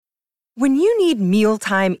When you need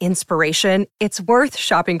mealtime inspiration, it's worth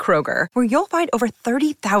shopping Kroger, where you'll find over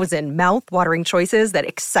 30,000 mouth-watering choices that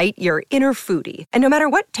excite your inner foodie. And no matter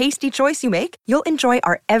what tasty choice you make, you'll enjoy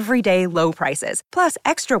our everyday low prices, plus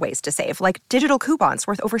extra ways to save, like digital coupons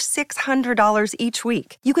worth over $600 each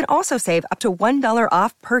week. You can also save up to $1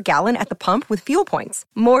 off per gallon at the pump with fuel points.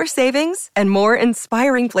 More savings and more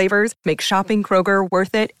inspiring flavors make shopping Kroger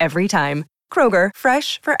worth it every time. Kroger,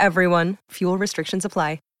 fresh for everyone. Fuel restrictions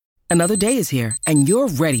apply. Another day is here, and you're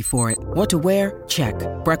ready for it. What to wear? Check.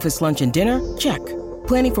 Breakfast, lunch, and dinner? Check.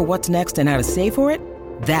 Planning for what's next and how to save for it?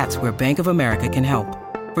 That's where Bank of America can help.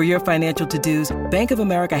 For your financial to-dos, Bank of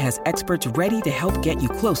America has experts ready to help get you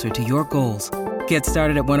closer to your goals. Get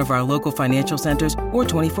started at one of our local financial centers or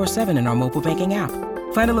 24/7 in our mobile banking app.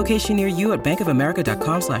 Find a location near you at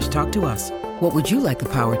bankofamerica.com/talktous. What would you like the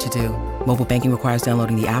power to do? Mobile banking requires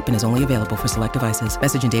downloading the app and is only available for select devices.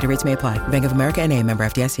 Message and data rates may apply. Bank of America N.A., member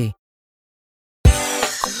FDIC.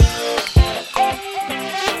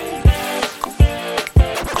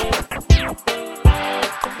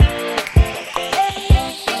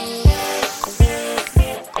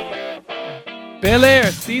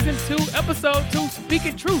 Bel-Air Season 2, Episode 2,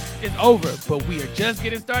 Speaking Truth is over, but we are just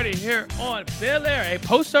getting started here on Bel-Air, a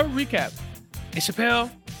post-show recap. It's Chappelle,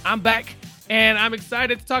 I'm back, and I'm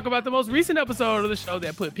excited to talk about the most recent episode of the show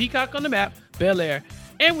that put Peacock on the map, Bel-Air.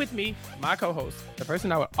 And with me, my co-host, the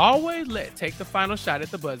person I would always let take the final shot at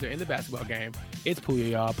the buzzer in the basketball game. It's Puya,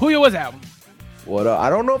 y'all. Puya, what's happening? What? I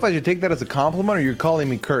don't know if I should take that as a compliment or you're calling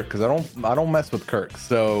me Kirk, because I don't mess with Kirk.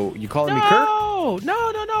 So you calling me Kirk? No.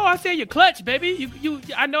 I said you're clutch, baby. You.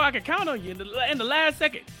 I know I can count on you in the last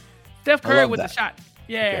second. Steph Curry with the shot.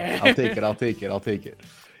 Yeah. Okay, I'll take it.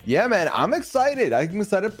 Yeah, man, I'm excited. I'm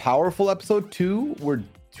excited. Powerful episode 2. We're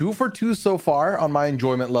 2 for 2 so far on my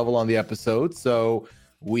enjoyment level on the episode. So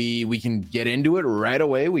we can get into it right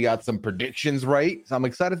away. We got some predictions right. So I'm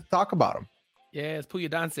excited to talk about them. Yeah, it's Puya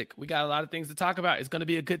Doncic. We got a lot of things to talk about. It's going to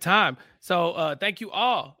be a good time. So thank you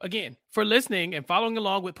all, again, for listening and following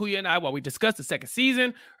along with Puya and I while we discuss the second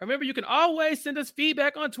season. Remember, you can always send us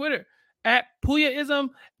feedback on Twitter at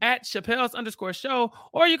Puyaism, at Chappelle's_show,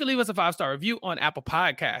 or you can leave us a 5-star review on Apple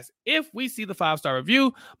Podcasts. If we see the 5-star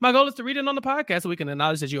review, my goal is to read it on the podcast so we can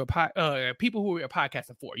acknowledge that you are people who we are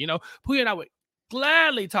podcasting for. You know, Puya and I would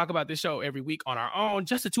gladly talk about this show every week on our own,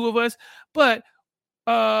 just the two of us, but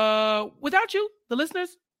without you, the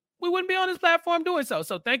listeners, we wouldn't be on this platform doing so.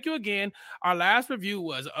 So thank you again. Our last review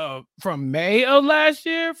was from May of last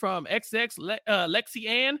year from XX Lexi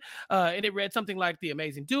Ann, and it read something like The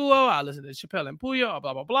Amazing Duo. I listened to Chappelle and Puya,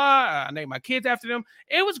 blah blah blah. I named my kids after them.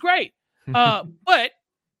 It was great. But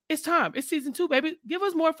it's time. It's season 2, baby. Give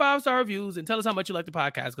us more 5-star reviews and tell us how much you like the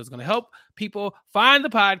podcast, because it's going to help people find the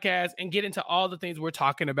podcast and get into all the things we're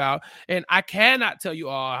talking about. And I cannot tell you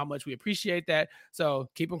all how much we appreciate that. So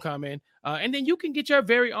keep them coming. And then you can get your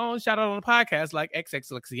very own shout out on the podcast like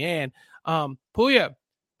XX Lexianne. Puya,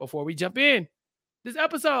 before we jump in, this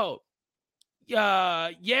episode,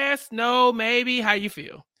 yes, no, maybe, how you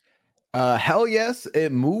feel? Hell yes,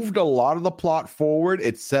 it moved a lot of the plot forward.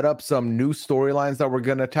 It set up some new storylines that we're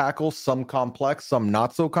going to tackle, some complex, some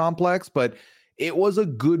not so complex, but it was a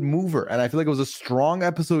good mover. And I feel like it was a strong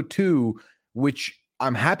episode 2, which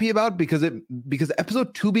I'm happy about because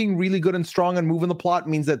episode 2 being really good and strong and moving the plot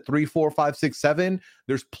means that 3, 4, 5, 6, 7,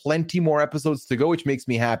 there's plenty more episodes to go, which makes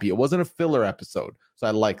me happy. It wasn't a filler episode, so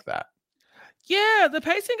I like that. Yeah, the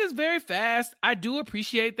pacing is very fast. I do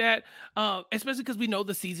appreciate that, especially because we know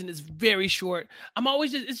the season is very short.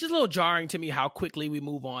 It's just a little jarring to me how quickly we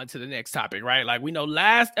move on to the next topic, right? Like, we know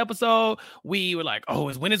last episode, we were like,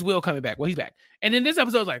 when is Will coming back? Well, he's back. And then this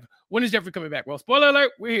episode is like, when is Jeffrey coming back? Well, spoiler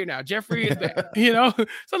alert, we're here now. Jeffrey is back, you know?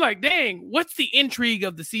 So like, dang, what's the intrigue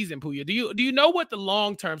of the season, Puya? Do you know what the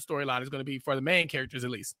long-term storyline is going to be for the main characters,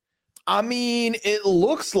 at least? I mean, it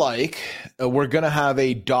looks like we're gonna have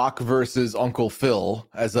a Doc versus Uncle Phil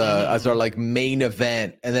as our like main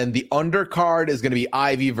event, and then the undercard is gonna be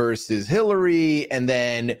Ivy versus Hillary, and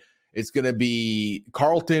then it's gonna be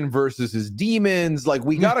Carlton versus his demons. Like,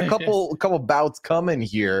 we got a couple bouts coming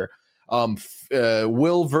here.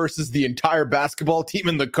 Will versus the entire basketball team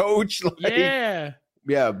and the coach. Like, yeah,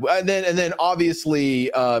 and then obviously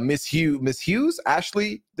Miss Hughes,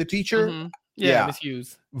 Ashley, the teacher. Mm-hmm. Yeah, Miss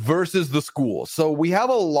Hughes versus the school. So we have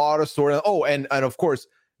a lot of story. Oh, and of course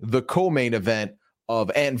the co-main event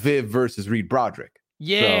of Aunt Viv versus Reed Broderick.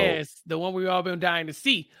 Yes, so, the one we've all been dying to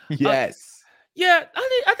see. Yes. Yeah,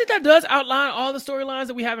 I think that does outline all the storylines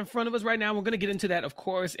that we have in front of us right now. We're going to get into that, of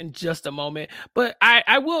course, in just a moment. But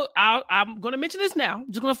I'm going to mention this now. I'm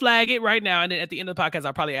just going to flag it right now. And then at the end of the podcast,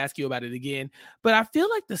 I'll probably ask you about it again. But I feel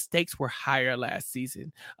like the stakes were higher last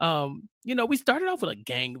season. We started off with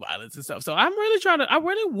gang violence and stuff. So I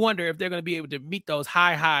really wonder if they're going to be able to meet those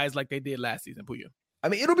high highs like they did last season, Puya. I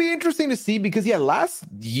mean, it'll be interesting to see because, last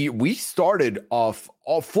year we started off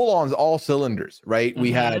all cylinders, right? Mm-hmm.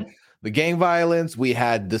 We had the gang violence, we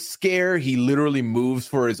had the scare. He literally moves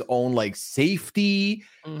for his own safety.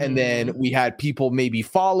 Mm-hmm. And then we had people maybe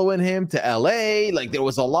following him to LA. Like there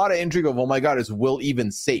was a lot of intrigue of, oh my God, is Will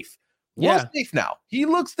even safe? Will's safe now. He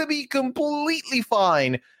looks to be completely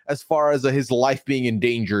fine as far as his life being in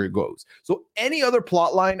danger goes. So any other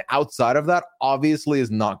plot line outside of that obviously is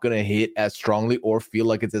not going to hit as strongly or feel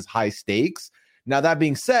like it's as high stakes. Now, that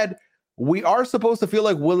being said, we are supposed to feel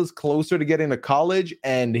like Will is closer to getting to college,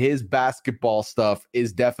 and his basketball stuff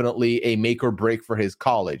is definitely a make or break for his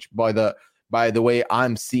college by the way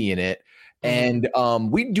I'm seeing it. Mm-hmm.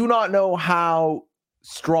 And we do not know how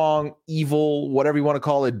strong, evil, whatever you want to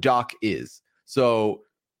call it, Doc is. So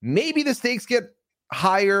maybe the stakes get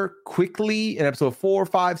higher quickly in episode 4,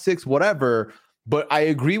 5, 6, whatever. But I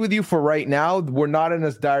agree with you for right now. We're not in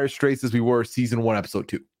as dire straits as we were season 1, episode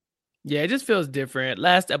 2. Yeah, it just feels different.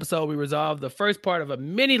 Last episode, we resolved the first part of a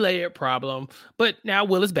many-layered problem, but now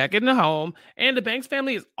Will is back in the home, and the Banks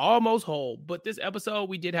family is almost whole. But this episode,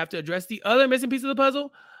 we did have to address the other missing piece of the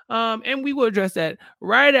puzzle, and we will address that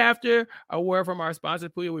right after a word from our sponsor,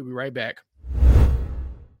 Puya. We'll be right back.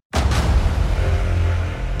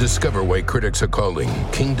 Discover why critics are calling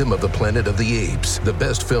Kingdom of the Planet of the Apes the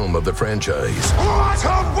best film of the franchise. What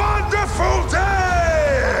a wonderful day!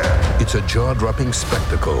 It's a jaw-dropping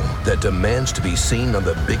spectacle that demands to be seen on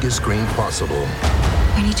the biggest screen possible.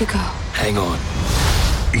 We need to go. Hang on.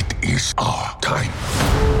 It is our time.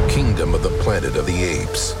 Kingdom of the Planet of the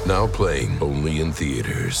Apes. Now playing only in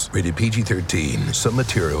theaters. Rated PG-13. Some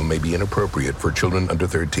material may be inappropriate for children under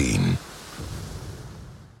 13.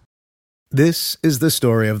 This is the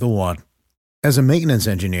story of the one. As a maintenance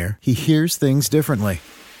engineer, he hears things differently.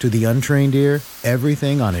 To the untrained ear,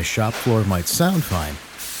 everything on his shop floor might sound fine,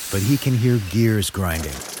 but he can hear gears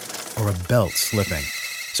grinding or a belt slipping.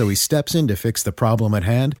 So he steps in to fix the problem at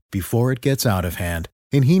hand before it gets out of hand.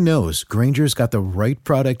 And he knows Grainger's got the right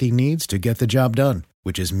product he needs to get the job done,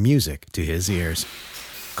 which is music to his ears.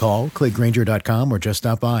 Call, click Grainger.com, or just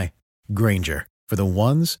stop by. Grainger, for the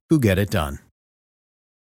ones who get it done.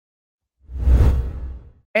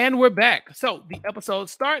 And we're back. So the episode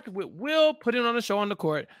starts with Will putting on a show on the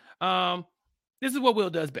court. This is what Will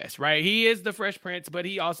does best, right? He is the Fresh Prince, but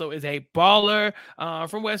he also is a baller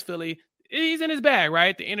from West Philly. He's in his bag,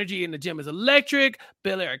 right? The energy in the gym is electric.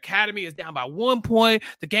 Bel Air Academy is down by 1 point.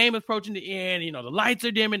 The game is approaching the end. The lights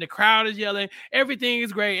are dimming. The crowd is yelling. Everything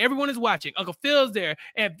is great. Everyone is watching. Uncle Phil's there.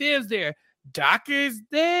 Aunt Viv's there. Doc is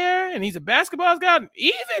there, and he's a basketball scout.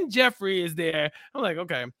 Even Jeffrey is there. I'm like,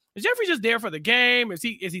 okay. Is Jeffrey just there for the game? Is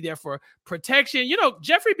he there for protection?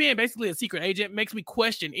 Jeffrey being basically a secret agent makes me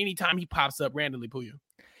question anytime he pops up randomly, Puya.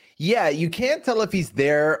 Yeah, you can't tell if he's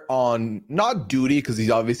there on not duty because he's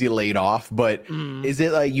obviously laid off, but is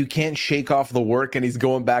it like you can't shake off the work and he's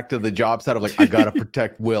going back to the job site of I gotta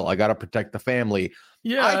protect Will, I gotta protect the family.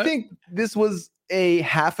 Yeah, I think this was a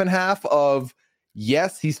half and half of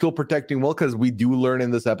yes, he's still protecting Will because we do learn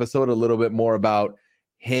in this episode a little bit more about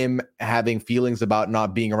him having feelings about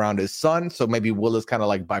not being around his son. So maybe Will is kind of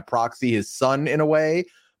like by proxy his son in a way.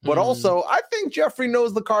 But also, I think Jeffrey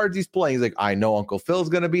knows the cards he's playing. He's like, I know Uncle Phil's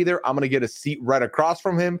going to be there. I'm going to get a seat right across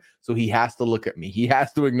from him. So he has to look at me. He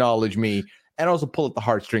has to acknowledge me and also pull at the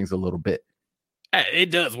heartstrings a little bit.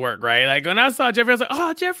 It does work, right? Like when I saw Jeffrey, I was like,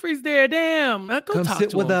 "Oh, Jeffrey's there. Damn, go come talk sit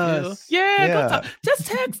to with him, us. Phil. Yeah, go talk. Just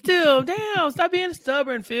text him. Damn, stop being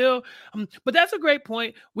stubborn, Phil." But that's a great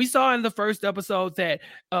point. We saw in the first episode that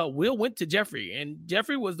Will went to Jeffrey, and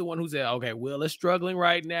Jeffrey was the one who said, "Okay, Will is struggling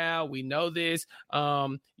right now. We know this.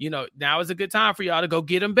 Now is a good time for y'all to go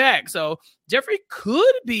get him back." So Jeffrey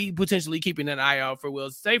could be potentially keeping an eye out for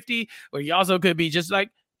Will's safety, or he also could be just like,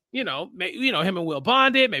 him and Will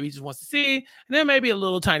bonded. Maybe he just wants to see. And then maybe a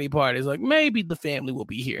little tiny part is like, maybe the family will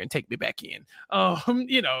be here and take me back in. And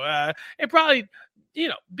probably,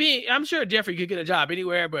 I'm sure Jeffrey could get a job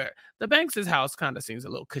anywhere, but the Banks' house kind of seems a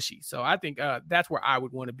little cushy. So I think that's where I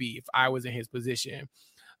would want to be if I was in his position.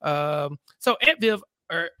 So Aunt Viv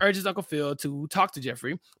urges Uncle Phil to talk to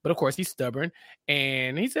Jeffrey, but of course he's stubborn,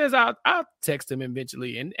 and he says, I'll text him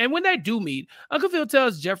eventually. And when they do meet, Uncle Phil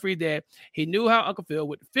tells Jeffrey that he knew how Uncle Phil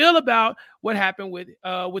would feel about what happened with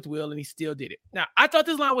Will, and he still did it. Now, I thought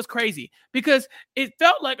this line was crazy because it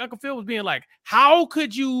felt like Uncle Phil was being like, how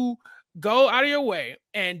could you go out of your way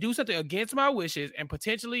and do something against my wishes and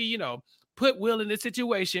potentially, put Will in this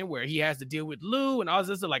situation where he has to deal with Lou and all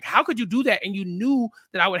this. Like, how could you do that? And you knew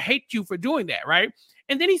that I would hate you for doing that, right?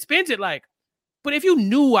 And then he spins it like, but if you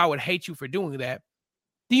knew I would hate you for doing that,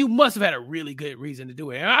 then you must have had a really good reason to do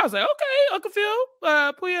it. And I was like, okay, Uncle Phil,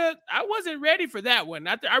 Puya, I wasn't ready for that one.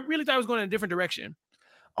 I really thought I was going in a different direction.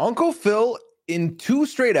 Uncle Phil, in 2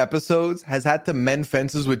 straight episodes, has had to mend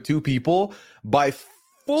fences with 2 people by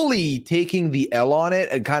fully taking the L on it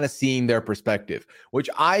and kind of seeing their perspective, which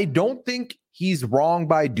I don't think he's wrong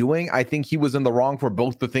by doing. I think he was in the wrong for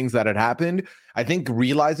both the things that had happened. I think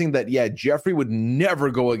realizing that, Jeffrey would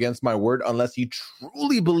never go against my word unless he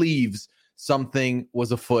truly believes something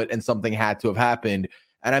was afoot and something had to have happened.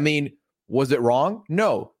 And I mean, was it wrong?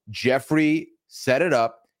 No. Jeffrey set it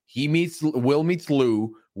up. Will meets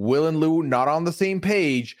Lou. Will and Lou not on the same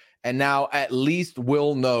page. And now at least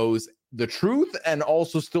Will knows the truth and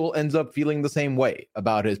also still ends up feeling the same way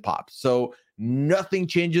about his pops. So nothing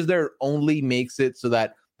changes there. It only makes it so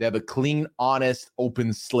that they have a clean, honest,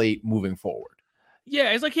 open slate moving forward. Yeah,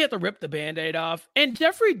 it's like he had to rip the Band-Aid off. And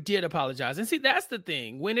Jeffrey did apologize. And see, that's the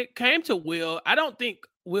thing. When it came to Will, I don't think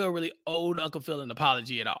Will really owed Uncle Phil an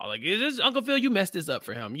apology at all. Like, it's just, Uncle Phil, you messed this up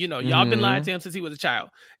for him. Y'all been lying to him since he was a child.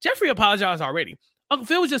 Jeffrey apologized already. Uncle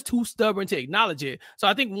Phil was just too stubborn to acknowledge it. So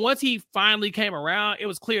I think once he finally came around, it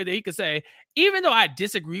was clear that he could say, even though I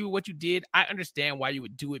disagree with what you did, I understand why you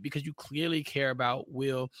would do it because you clearly care about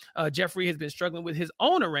Will. Jeffrey has been struggling with his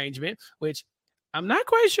own arrangement, which I'm not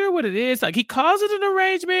quite sure what it is. Like, he calls it an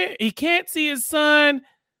arrangement. He can't see his son,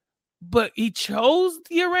 but he chose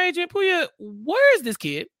the arrangement. Puya, where is this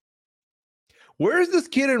kid? Where is this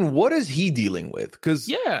kid and what is he dealing with?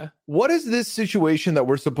 Because what is this situation that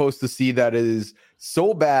we're supposed to see that is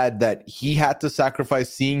so bad that he had to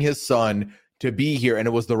sacrifice seeing his son to be here and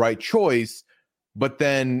it was the right choice, but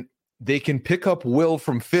then they can pick up Will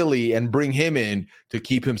from Philly and bring him in to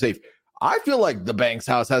keep him safe? I feel like the Banks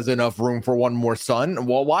house has enough room for one more son.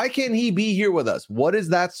 Well, why can't he be here with us? What is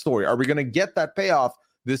that story? Are we going to get that payoff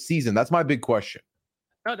this season? That's my big question.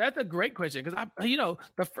 No, that's a great question because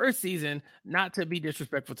the first season, not to be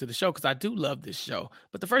disrespectful to the show because I do love this show,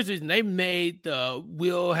 but the first season they made the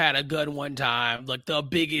Will had a gun one time like the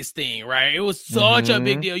biggest thing, right? It was such a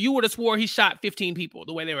big deal. You would have swore he shot 15 people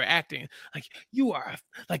the way they were acting. Like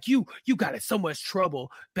you got in so much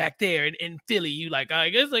trouble back there in Philly. You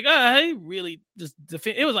he really just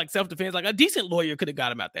defend. It was like self-defense. Like a decent lawyer could have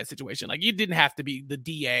got him out that situation. Like you didn't have to be the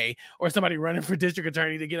DA or somebody running for district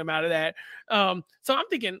attorney to get him out of that. So I'm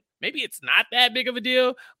thinking maybe it's not that big of a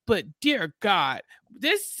deal, but dear God,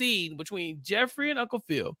 this scene between Jeffrey and Uncle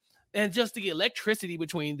Phil and just the electricity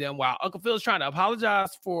between them while Uncle Phil is trying to apologize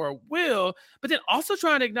for Will, but then also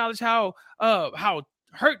trying to acknowledge how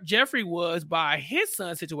hurt Jeffrey was by his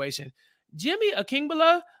son's situation. Jimmy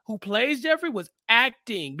Akingbala, who plays Jeffrey, was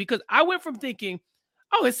acting because I went from thinking,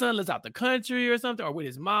 oh, his son lives out the country or something or with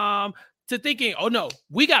his mom to thinking, oh no,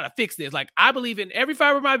 we got to fix this. Like I believe in every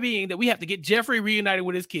fiber of my being that we have to get Jeffrey reunited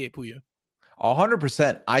with his kid, Puya.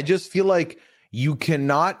 100%. I just feel like you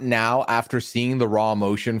cannot now, after seeing the raw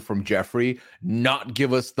emotion from Jeffrey, not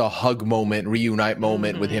give us the hug moment, reunite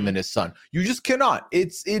moment with him and his son. You just cannot.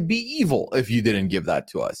 It'd be evil if you didn't give that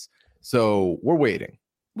to us. So we're waiting.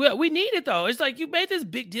 Well, we need it though. It's like you made this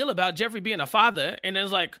big deal about Jeffrey being a father, and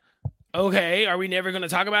it's like, okay, are we never going to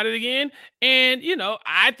talk about it again? And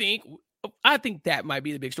I think that might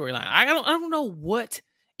be the big storyline. I don't know what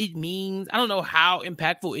it means. I don't know how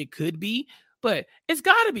impactful it could be, but it's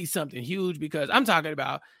got to be something huge because I'm talking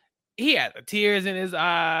about he had the tears in his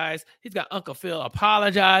eyes. He's got Uncle Phil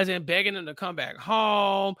apologizing, begging him to come back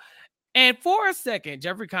home. And for a second,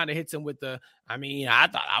 Jeffrey kind of hits him with I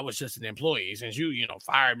thought I was just an employee since you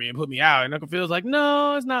fired me and put me out. And Uncle Phil's like,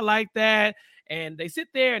 no, it's not like that. And they sit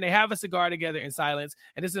there and they have a cigar together in silence.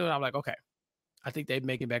 And this is when I'm like, okay, I think they're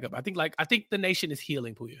making back up. I think the nation is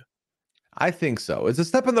healing, Puya. I think so. It's a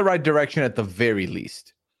step in the right direction at the very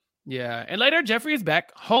least. Yeah. And later, Jeffrey is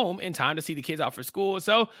back home in time to see the kids out for school.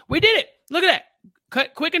 So we did it. Look at that.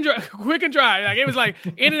 Cut quick and dry. Like it was like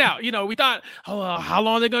in and out. We thought, how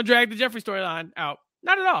long are they going to drag the Jeffrey storyline out?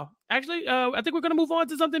 Not at all. Actually, I think we're going to move on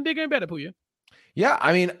to something bigger and better, Puya. Yeah.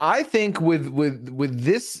 I mean, I think with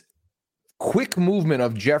this quick movement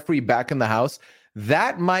of Jeffrey back in the house,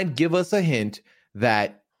 that might give us a hint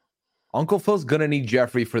that Uncle Phil's going to need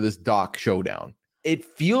Jeffrey for this Doc showdown. it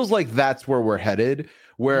feels like that's where we're headed,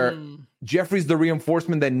 where Jeffrey's the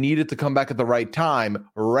reinforcement that needed to come back at the right time,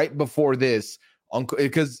 right before this.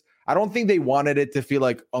 Because I don't think they wanted it to feel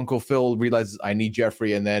like Uncle Phil realizes I need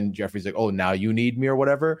Jeffrey, and then Jeffrey's like, oh, now you need me or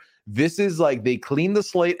whatever. This is like they cleaned the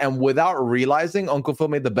slate, and without realizing, Uncle Phil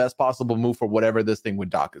made the best possible move for whatever this thing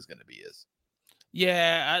with Doc is going to be.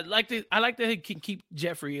 Yeah, I like that he can keep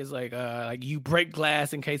Jeffrey as like you break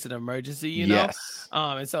glass in case of an emergency, you know. Yes.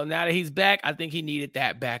 And so now that he's back, I think he needed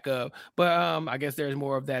that backup. But I guess there's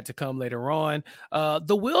more of that to come later on.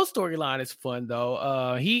 The Will storyline is fun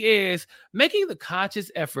though. He is making the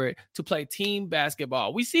conscious effort to play team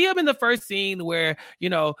basketball. We see him in the first scene where, you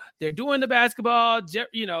know, they're doing the basketball,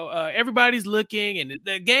 everybody's looking and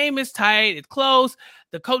the game is tight, it's close.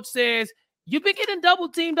 The coach says, "You've been getting double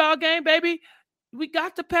teamed all game, baby. We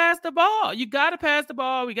got to pass the ball. You got to pass the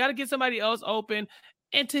ball. We got to get somebody else open."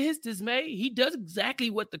 And to his dismay, he does exactly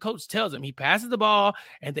what the coach tells him. He passes the ball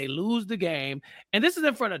and they lose the game. And this is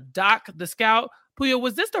in front of Doc, the scout. Puya,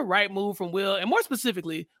 was this the right move from Will? And more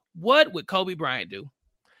specifically, what would Kobe Bryant do?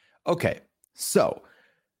 Okay, so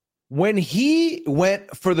when he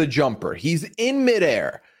went for the jumper, he's in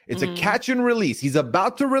midair. It's a catch and release. He's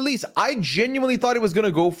about to release. I genuinely thought he was going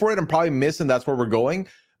to go for it and probably miss, and that's where we're going.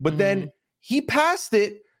 But then he passed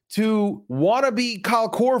it to wannabe Kyle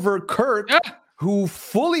Korver, Kirk, who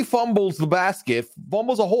fully fumbles the basket,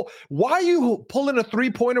 fumbles a hole. Why are you pulling a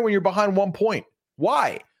three-pointer when you're behind 1 point?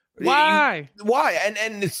 Why? Why?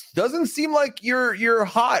 And it doesn't seem like you're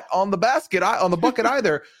hot on the bucket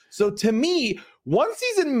either. So to me, once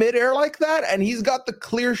he's in midair like that and he's got the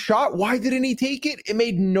clear shot, why didn't he take it? It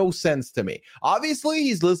made no sense to me. Obviously,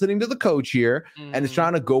 he's listening to the coach here and is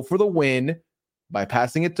trying to go for the win by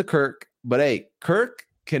passing it to Kirk. But hey, Kirk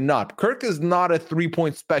cannot. Kirk is not a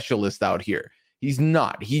 3-point specialist out here. He's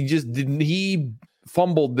not. He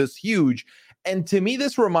fumbled this huge. And to me,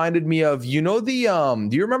 this reminded me of, do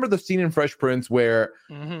you remember the scene in Fresh Prince where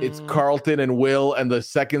it's Carlton and Will and the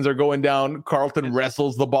seconds are going down? Carlton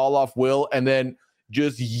wrestles the ball off Will and then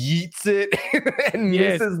just yeets it and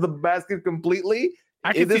misses the basket completely.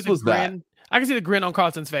 I can see the grin on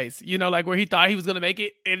Carlton's face, like where he thought he was going to make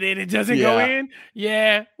it and then it doesn't go in.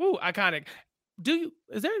 Yeah. Ooh, iconic.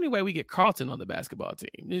 Is there any way we get Carlton on the basketball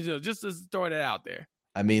team? Just throwing it out there.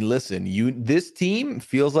 I mean, listen, this team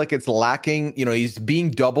feels like it's lacking. He's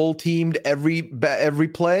being double teamed every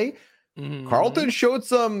play. Carlton showed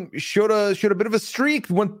a bit of a streak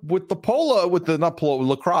with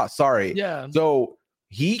lacrosse. Sorry. Yeah. So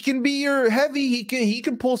he can be your heavy. He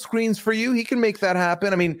can pull screens for you. He can make that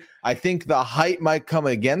happen. I mean, I think the height might come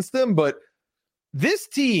against them, but this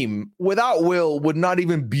team without Will would not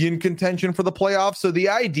even be in contention for the playoffs. So the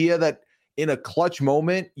idea that in a clutch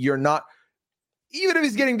moment, you're not, even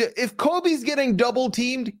if Kobe's getting double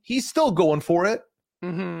teamed, he's still going for it.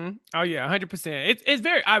 Oh yeah, 100%. It's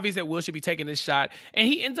very obvious that Will should be taking this shot, and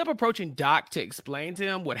he ends up approaching Doc to explain to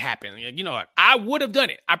him what happened. I would have done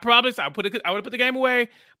it. I promise. I would have put the game away,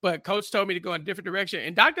 but coach told me to go in a different direction,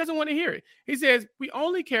 and Doc doesn't want to hear it. He says, "We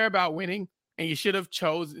only care about winning, and you should have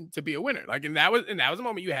chosen to be a winner." And that was a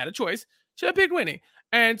moment you had a choice. Should have picked winning.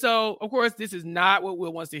 And so, of course, this is not what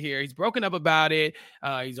Will wants to hear. He's broken up about it.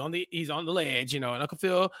 He's on the ledge, and Uncle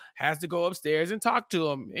Phil has to go upstairs and talk to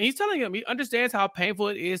him. And he's telling him he understands how painful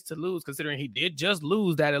it is to lose, considering he did just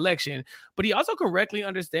lose that election. But he also correctly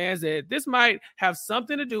understands that this might have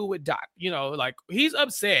something to do with Doc. He's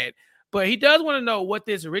upset, but he does want to know what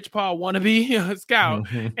this Rich Paul wannabe scout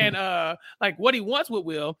and what he wants with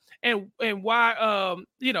Will and why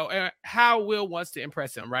and how Will wants to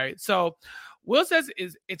impress him, right? So Will says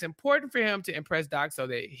it's important for him to impress Doc so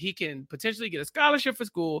that he can potentially get a scholarship for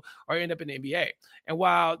school or end up in the NBA. And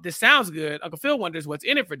while this sounds good, Uncle Phil wonders what's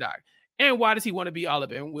in it for Doc. And why does he want to be all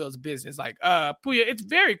up in Will's business? Puya, it's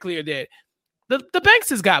very clear that the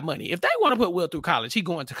banks has got money. If they want to put Will through college, he's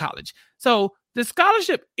going to college. So the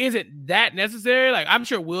scholarship isn't that necessary. I'm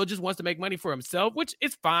sure Will just wants to make money for himself, which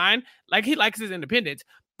is fine. He likes his independence.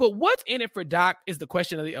 But what's in it for Doc is the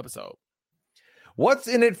question of the episode. What's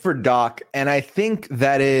in it for Doc? And I think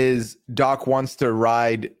that is Doc wants to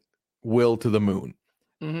ride Will to the moon.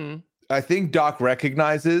 I think Doc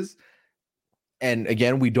recognizes, and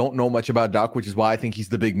again, we don't know much about Doc, which is why I think he's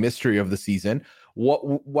the big mystery of the season.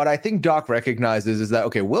 What I think Doc recognizes is that,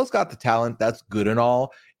 okay, Will's got the talent. That's good and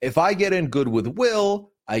all. If I get in good with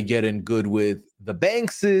Will, I get in good with the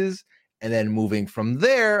Bankses, and then moving from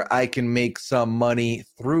there, I can make some money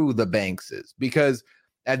through the Bankses. Because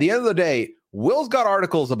at the end of the day, Will's got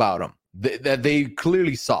articles about him that they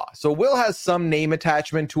clearly saw. So Will has some name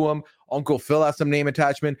attachment to him. Uncle Phil has some name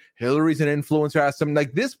attachment. Hillary's an influencer, has some.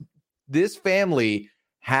 This family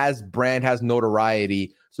has brand, has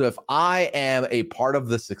notoriety. So if I am a part of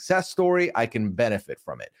the success story, I can benefit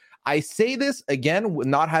from it. I say this again,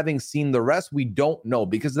 not having seen the rest, we don't know,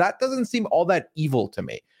 because that doesn't seem all that evil to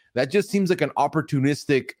me. That just seems like an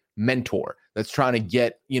opportunistic mentor that's trying to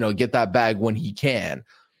get that bag when he can.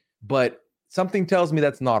 But something tells me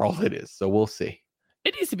that's not all it is. So we'll see.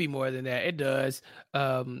 It needs to be more than that. It does.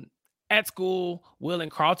 At school, Will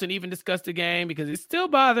and Carlton even discussed the game because it's still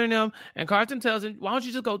bothering them. And Carlton tells him, why don't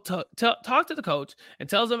you just go talk to the coach and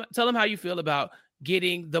tell him how you feel about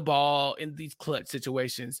getting the ball in these clutch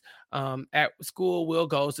situations. At school, Will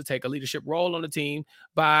goes to take a leadership role on the team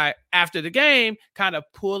by, after the game, kind of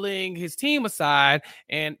pulling his team aside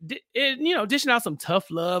and, dishing out some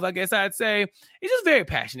tough love, I guess I'd say. He's just very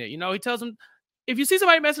passionate. He tells them, if you see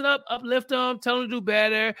somebody messing up, uplift them, tell them to do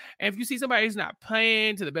better. And if you see somebody who's not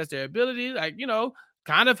playing to the best of their ability,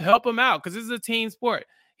 kind of help them out, because this is a team sport.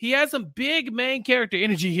 He has some big main character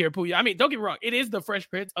energy here, Puya. I mean, don't get me wrong. It is the Fresh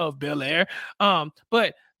Prince of Bel-Air.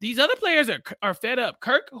 But these other players are fed up.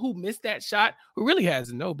 Kirk, who missed that shot, who really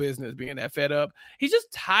has no business being that fed up. He's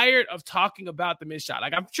just tired of talking about the missed shot.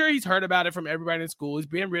 Like, I'm sure he's heard about it from everybody in school. He's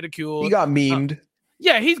being ridiculed. He got memed.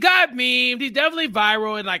 Yeah, he's got memed. He's definitely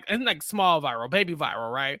viral and like small viral, baby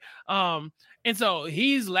viral, right? And so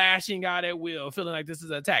he's lashing out at Will, feeling like this is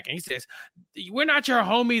an attack. And he says, we're not your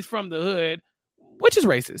homies from the hood, which is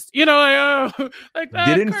racist.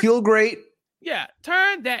 Didn't feel great. Yeah,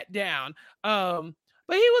 turn that down.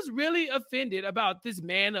 But he was really offended about this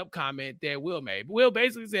man up comment that Will made. Will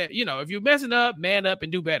basically said, if you're messing up, man up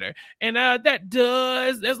and do better. And that's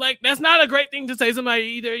not a great thing to say to somebody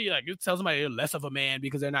either. You tell somebody they're less of a man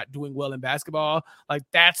because they're not doing well in basketball. Like,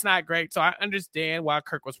 that's not great. So I understand why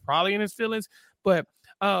Kirk was probably in his feelings, but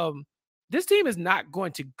this team is not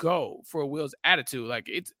going to go for Will's attitude. Like,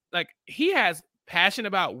 it's like he has passion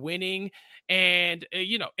about winning and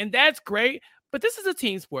and that's great. But this is a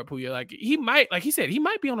team sport, Puya. Like he said, he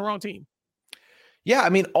might be on the wrong team. Yeah, I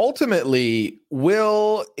mean, ultimately,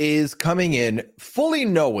 Will is coming in fully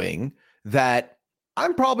knowing that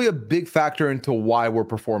I'm probably a big factor into why we're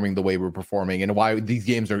performing the way we're performing and why these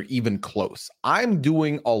games are even close. I'm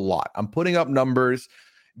doing a lot. I'm putting up numbers.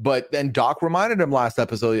 But then Doc reminded him last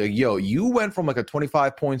episode, like, yo, you went from like a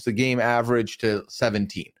 25 points a game average to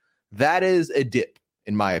 17. That is a dip,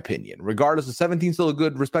 in my opinion. Regardless of 17, still a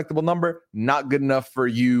good, respectable number, not good enough for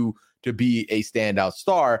you to be a standout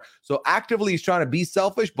star. So actively he's trying to be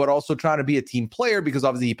selfish, but also trying to be a team player because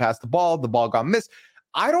obviously he passed the ball got missed.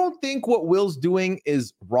 I don't think what Will's doing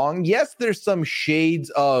is wrong. Yes, there's some shades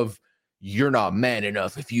of you're not man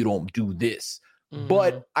enough if you don't do this. Mm-hmm.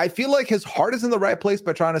 But I feel like his heart is in the right place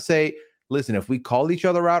by trying to say, listen, if we call each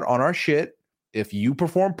other out on our shit, if you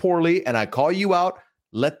perform poorly and I call you out,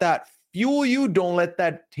 let that fuel you. Don't let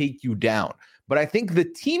that take you down. But I think the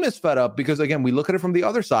team is fed up because, again, we look at it from the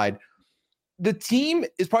other side. The team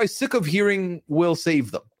is probably sick of hearing Will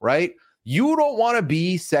save them, right? You don't want to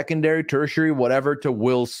be secondary, tertiary, whatever to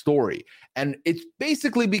Will's story. And it's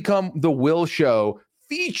basically become the Will show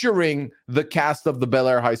featuring the cast of the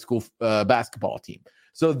Bel-Air High School basketball team.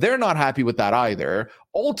 So they're not happy with that either.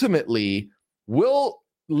 Ultimately, Will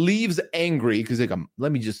leaves angry because like,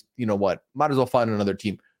 let me just, might as well find another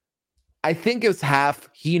team. I think it's half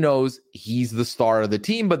he knows he's the star of the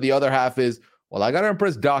team, but the other half is, well, I got to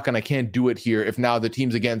impress Doc and I can't do it here if now the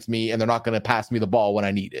team's against me and they're not going to pass me the ball when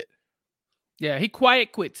I need it. Yeah, he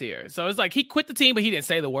quiet quits here. So it's like he quit the team, but he didn't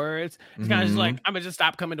say the words. It's kind of just like, I'm going to just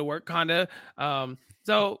stop coming to work, kind of.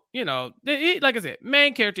 So, like I said,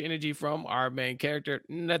 main character energy from our main character.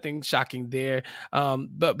 Nothing shocking there.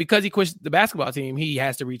 But because he quit the basketball team, he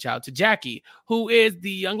has to reach out to Jackie, who is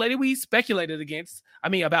the young lady we speculated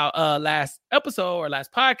about last episode or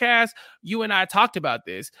last podcast. You and I talked about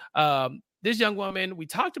this. This young woman, we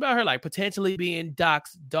talked about her like potentially being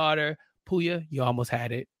Doc's daughter. Puya, you almost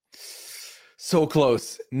had it. So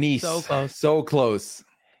close. Niece. So close. So close.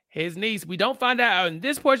 His niece. We don't find out in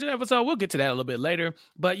this portion of the episode. We'll get to that a little bit later.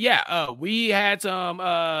 But yeah, we had some,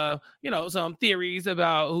 some theories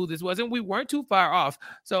about who this was, and we weren't too far off.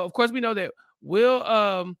 So of course we know that Will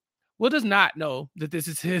does not know that this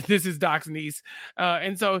is Doc's niece,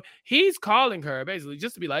 and so he's calling her basically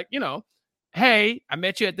just to be like, hey, I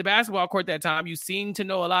met you at the basketball court that time. You seem to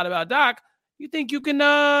know a lot about Doc. You think you can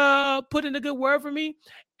put in a good word for me?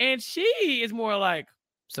 And she is more like,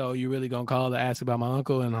 so you really gonna call to ask about my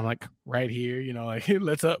uncle? And I'm like, right here,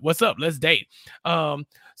 what's up? Let's date. So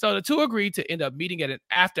the two agreed to end up meeting at an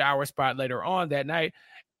after-hour spot later on that night.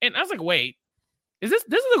 And I was like, wait, this is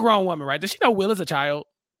a grown woman, right? Does she know Will is a child?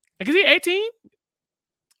 Like, is he 18?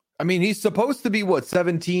 I mean, he's supposed to be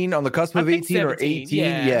 17 on the cusp of 18 or 18?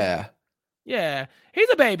 Yeah. Yeah, he's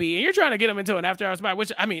a baby, and you're trying to get him into an after-hour spot,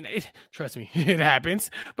 which, I mean, trust me, it happens.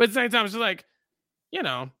 But at the same time, it's just like,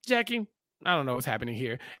 Jackie, I don't know what's happening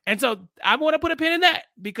here. And so I want to put a pin in that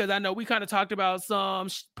because I know we kind of talked about some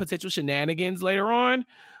potential shenanigans later on.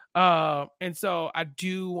 And so I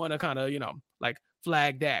do want to kind of,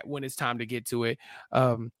 flag that when it's time to get to it.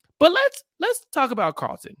 But let's talk about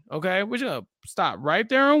Carlton, okay? We're going to stop right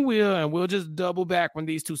there on Will, and we'll just double back when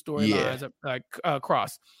these two storylines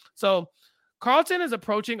cross. So Carlton is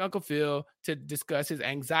approaching Uncle Phil to discuss his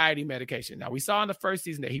anxiety medication. Now, we saw in the first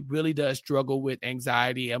season that he really does struggle with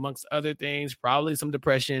anxiety, amongst other things, probably some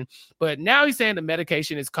depression. But now he's saying the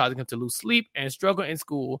medication is causing him to lose sleep and struggle in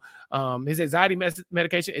school. His anxiety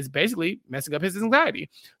medication is basically messing up his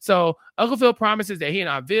anxiety. So Uncle Phil promises that he and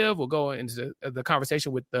Aunt Viv will go into the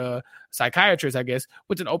conversation with the psychiatrist, I guess,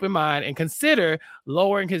 with an open mind and consider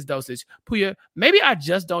lowering his dosage. Puya, maybe I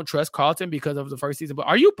just don't trust Carlton because of the first season, but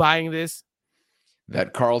are you buying this?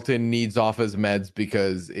 That Carlton needs off his meds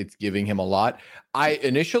because it's giving him a lot. I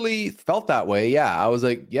initially felt that way. Yeah, I was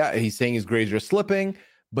like, yeah, he's saying his grades are slipping.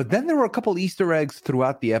 But then there were a couple Easter eggs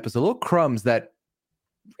throughout the episode, little crumbs that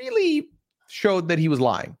really showed that he was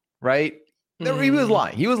lying, right? He was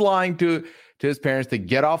lying. He was lying to his parents to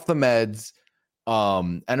get off the meds.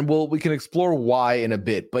 And we can explore why in a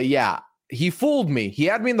bit. But yeah, he fooled me. He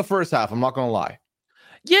had me in the first half. I'm not going to lie.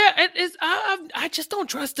 Yeah, I just don't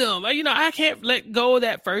trust him. I can't let go of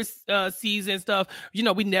that first season stuff.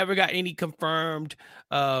 We never got any confirmed,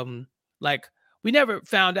 we never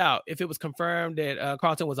found out if it was confirmed that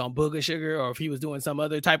Carlton was on booger sugar or if he was doing some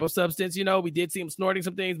other type of substance. We did see him snorting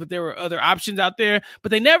some things, but there were other options out there.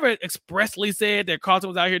 But they never expressly said that Carlton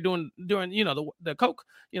was out here doing the coke,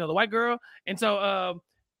 the white girl. And so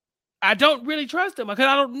I don't really trust him because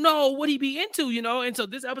I don't know what he be into, And so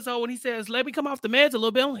this episode, when he says, let me come off the meds a little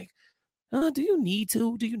bit, I'm like, do you need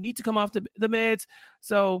to? Do you need to come off the meds?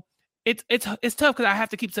 So it's tough because I have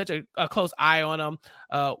to keep such a close eye on him.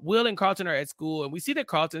 Will and Carlton are at school, and we see that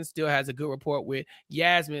Carlton still has a good rapport with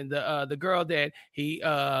Yasmin, the girl that he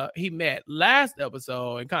met last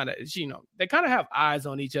episode, and kind of they kind of have eyes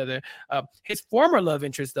on each other. His former love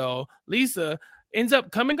interest, though, Lisa, ends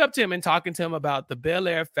up coming up to him and talking to him about the Bel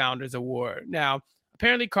Air Founders Award. Now,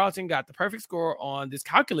 apparently Carlton got the perfect score on this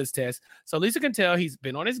calculus test. So Lisa can tell he's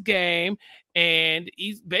been on his game. And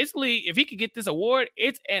he's basically, if he could get this award,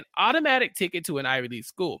 it's an automatic ticket to an Ivy League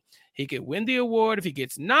school. He could win the award if he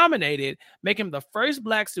gets nominated, make him the first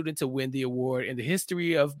Black student to win the award in the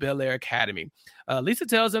history of Bel Air Academy. Lisa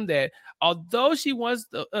tells him that although she wants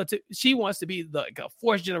to be a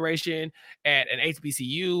fourth generation at an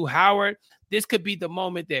HBCU, Howard, this could be the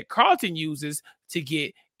moment that Carlton uses to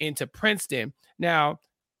get into Princeton. Now,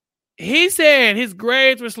 he said his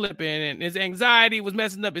grades were slipping and his anxiety was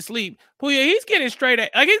messing up his sleep. Puya, he's getting he's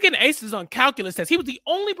getting aces on calculus tests. He was the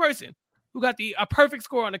only person who got a perfect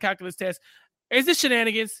score on the calculus test. Is this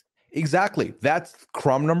shenanigans? Exactly. That's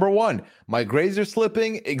crumb number one. My grades are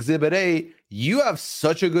slipping. Exhibit A, you have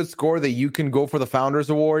such a good score that you can go for the Founders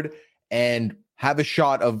Award and have a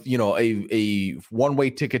shot of, a one-way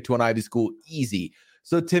ticket to an Ivy school easy.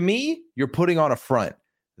 So to me, you're putting on a front.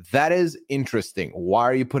 That is interesting. Why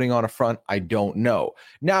are you putting on a front? I don't know.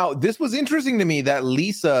 Now, this was interesting to me that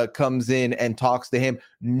Lisa comes in and talks to him.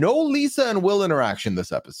 No Lisa and Will interaction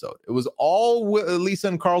this episode. It was all Lisa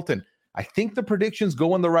and Carlton. I think the predictions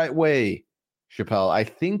go in the right way, Chappelle. I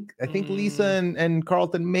think Lisa and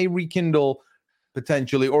Carlton may rekindle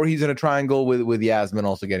potentially, or he's in a triangle with Yasmin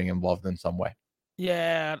also getting involved in some way.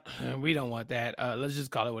 Yeah, we don't want that. Let's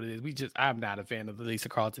just call it what it is. I'm not a fan of the Lisa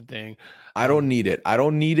Carlton thing. I don't need it. I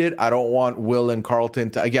don't want Will and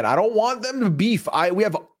Carlton to, again, I don't want them to beef. We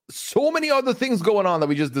have so many other things going on that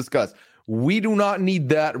we just discussed. We do not need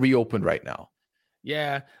that reopened right now.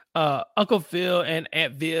 Yeah. Uncle Phil and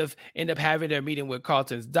Aunt Viv end up having their meeting with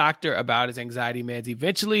Carlton's doctor about his anxiety meds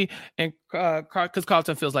eventually, and because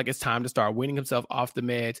Carlton feels like it's time to start weaning himself off the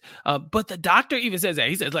meds. But the doctor even says that.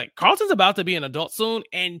 He says, Carlton's about to be an adult soon,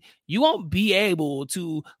 and you won't be able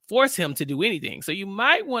to force him to do anything. So you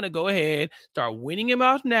might want to go ahead, start weaning him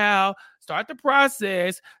off now, start the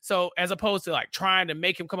process. So as opposed to trying to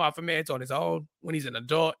make him come off of meds on his own when he's an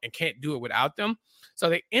adult and can't do it without them. So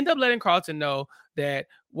they end up letting Carlton know that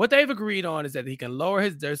what they've agreed on is that he can lower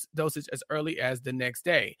his dosage as early as the next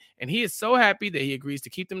day. And he is so happy that he agrees to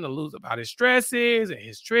keep them in the loop about his stresses and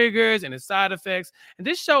his triggers and his side effects. And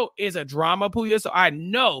this show is a drama, Puya, so I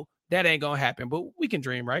know that ain't going to happen, but we can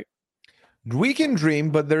dream, right? We can dream,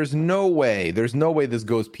 but there's no way this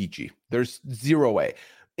goes peachy. There's zero way.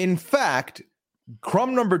 In fact,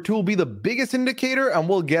 crumb number 2 will be the biggest indicator, and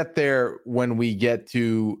we'll get there when we get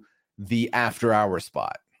to the after hour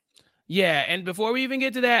spot. Yeah, and before we even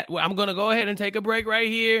get to that, I'm going to go ahead and take a break right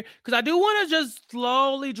here because I do want to just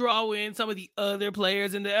slowly draw in some of the other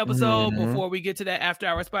players in the episode before we get to that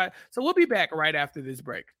after-hour spot. So we'll be back right after this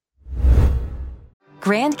break.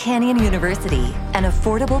 Grand Canyon University, an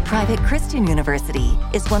affordable private Christian university,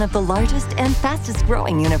 is one of the largest and fastest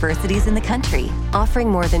growing universities in the country, offering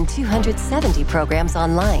more than 270 programs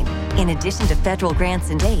online. In addition to federal grants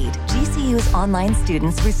and aid, GCU's online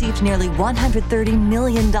students received nearly $130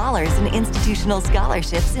 million in institutional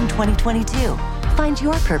scholarships in 2022. Find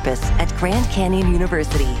your purpose at Grand Canyon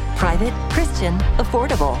University. Private, Christian,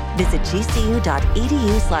 affordable. Visit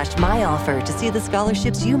gcu.edu/myoffer to see the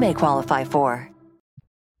scholarships you may qualify for.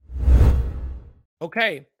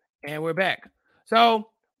 Okay, and we're back. So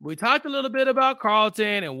we talked a little bit about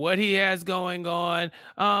Carlton and what he has going on,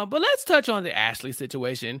 but let's touch on the Ashley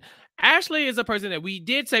situation. Ashley is a person that we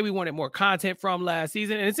did say we wanted more content from last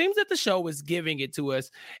season, and it seems that the show was giving it to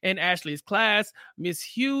us. In Ashley's class, Miss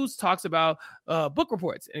Hughes talks about book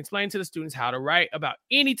reports and explains to the students how to write about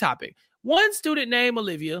any topic. One student named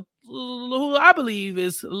Olivia, who I believe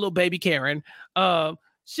is a little baby Karen,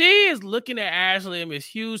 she is looking at Ashley and Miss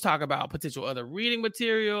Hughes talk about potential other reading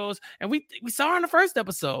materials. And we saw her in the first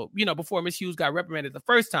episode, before Miss Hughes got reprimanded the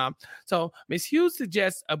first time. So Miss Hughes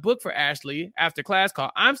suggests a book for Ashley after class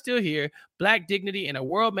called I'm Still Here, Black Dignity in a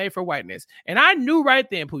World Made for Whiteness. And I knew right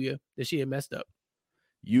then, Puya, that she had messed up.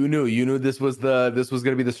 You knew this was going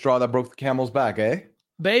to be the straw that broke the camel's back, eh?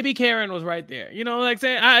 Baby Karen was right there. Like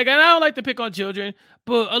saying, I don't like to pick on children,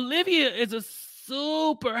 but Olivia is a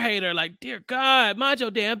super hater. Like, dear God, mind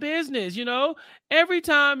your damn business. Every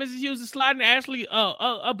time Mrs. Hughes is sliding Ashley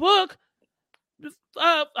a book,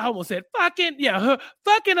 I almost said fucking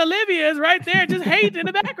Olivia is right there, just hating in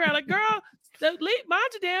the background. Like, girl, mind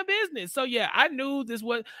your damn business. So yeah, I knew this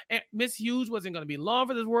was Miss Hughes wasn't going to be long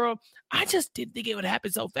for this world. I just didn't think it would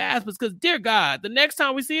happen so fast because, dear God, the next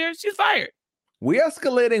time we see her, she's fired. We're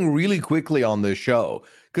escalating really quickly on this show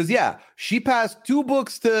because, yeah, she passed 2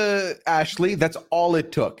 books to Ashley. That's all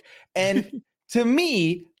it took. And to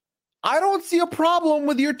me, I don't see a problem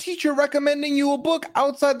with your teacher recommending you a book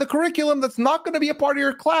outside the curriculum that's not going to be a part of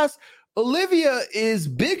your class. Olivia is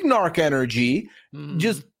big narc energy.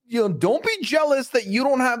 Just, don't be jealous that you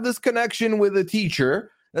don't have this connection with a teacher.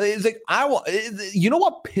 It's like,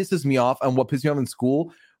 what pisses me off and what pissed me off in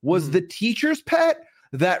school was the teacher's pet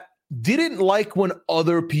that didn't like when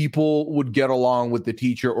other people would get along with the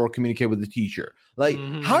teacher or communicate with the teacher. Like,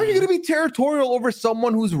 how are you going to be territorial over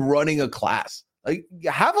someone who's running a class? Like,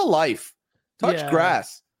 have a life. Touch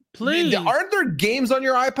grass. Please. Aren't there games on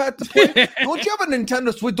your iPad to play? Don't you have a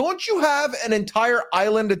Nintendo Switch? Don't you have an entire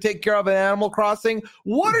island to take care of in Animal Crossing?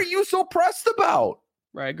 What are you so pressed about?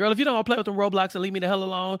 Right, girl, if you don't want to play with them Roblox and leave me the hell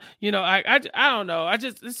alone, I don't know.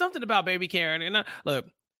 There's something about baby Karen. And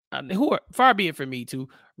far be it for me to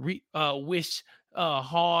wish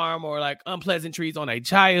harm or like unpleasantries on a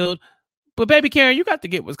child. But baby Karen, you got to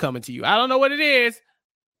get what's coming to you. I don't know what it is,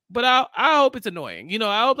 but I hope it's annoying.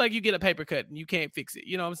 I hope like you get a paper cut and you can't fix it.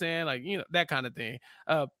 You know what I'm saying? Like, that kind of thing.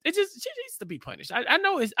 She needs to be punished. I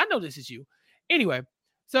know this is you. Anyway,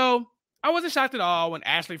 so I wasn't shocked at all when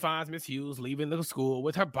Ashley finds Miss Hughes leaving the school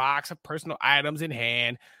with her box of personal items in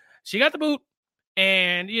hand. She got the boot.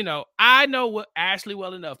 And, I know what Ashley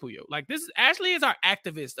well enough, Puyo. Like, Ashley is our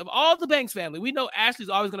activist of all the Banks family. We know Ashley's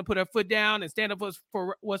always going to put her foot down and stand up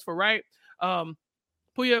for what's for right.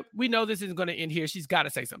 Puyo, we know this isn't going to end here. She's got to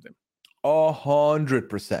say something.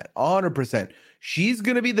 100%. She's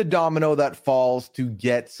going to be the domino that falls to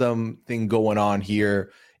get something going on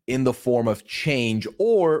here in the form of change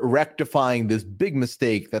or rectifying this big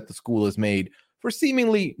mistake that the school has made for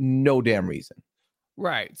seemingly no damn reason.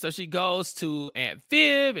 Right. So she goes to Aunt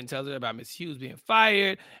Viv and tells her about Miss Hughes being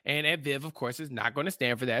fired. And Aunt Viv, of course, is not going to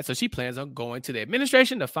stand for that. So she plans on going to the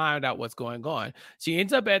administration to find out what's going on. She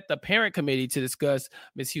ends up at the parent committee to discuss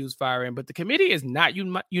Miss Hughes firing, but the committee is not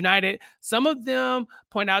united. Some of them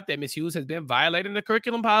point out that Miss Hughes has been violating the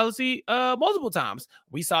curriculum policy multiple times.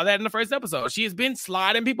 We saw that in the first episode. She has been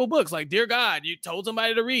sliding people books like, dear God, you told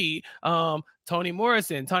somebody to read Toni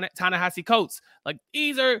Morrison, Ta-Nehisi Coates. Like,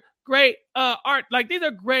 these are great art. Like, these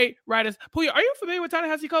are great writers. Puya, are you familiar with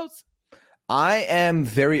Ta-Nehisi Coates? I am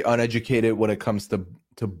very uneducated when it comes to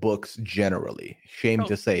to books generally. Shame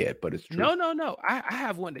to say it, but it's true. No. I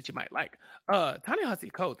have one that you might like.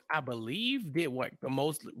 Ta-Nehisi Coates, I believe, did what the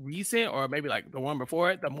most recent, or maybe like the one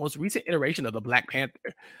before it, the most recent iteration of the Black Panther.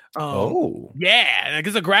 Yeah, like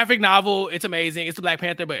it's a graphic novel. It's amazing. It's the Black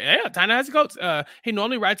Panther, but yeah, Ta-Nehisi Coates. He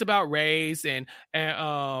normally writes about race and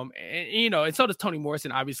you know, and so does Toni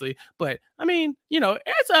Morrison, obviously. But I mean, you know,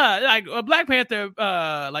 it's like a Black Panther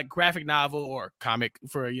like graphic novel or comic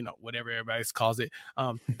for, you know, whatever everybody calls it.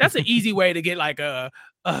 That's an easy way to get like a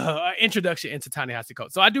introduction into Ta-Nehisi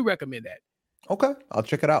Coates. So I do recommend that. Okay, I'll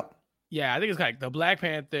check it out. Yeah, I think it's like the Black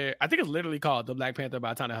Panther. I think it's literally called The Black Panther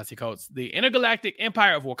by Ta-Nehisi Coates, the Intergalactic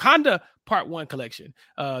Empire of Wakanda Part 1 collection.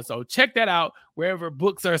 So check that out wherever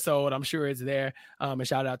books are sold. I'm sure it's there. And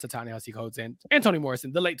shout out to Ta-Nehisi Coates and Toni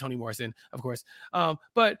Morrison, the late Toni Morrison, of course.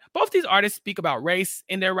 But both these artists speak about race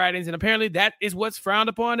in their writings, and apparently that is what's frowned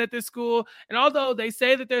upon at this school. And although they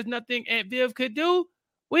say that there's nothing Aunt Viv could do,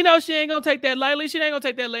 we know she ain't gonna take that lightly. She ain't gonna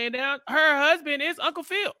take that laying down. Her husband is Uncle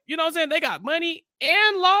Phil. You know what I'm saying? They got money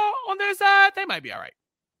and law on their side. They might be all right.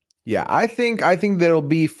 Yeah, I think they'll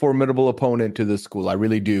be formidable opponent to this school. I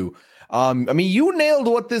really do. I mean, you nailed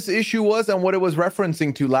what this issue was and what it was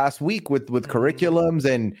referencing to last week with curriculums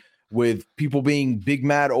and with people being big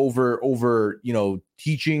mad over you know,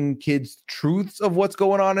 teaching kids truths of what's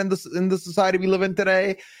going on in the society we live in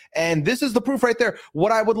today. And this is the proof right there.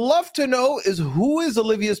 What I would love to know is who is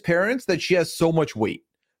Olivia's parents that she has so much weight.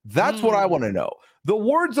 That's what I want to know. The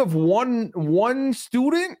words of one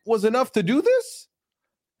student was enough to do this?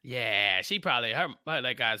 Yeah, she probably her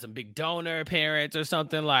like got some big donor parents or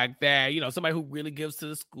something like that. You know, somebody who really gives to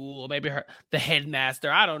the school, maybe the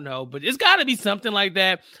headmaster. I don't know, but it's got to be something like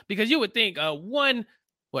that, because you would think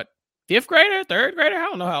fifth grader, third grader. I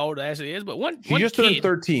don't know how old Ashley is, but she just turned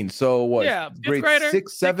 13. So what? Yeah, grade grader,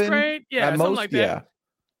 6, 7, grade, yeah, at something most, like that. Yeah.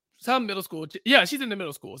 Some middle school. Yeah, she's in the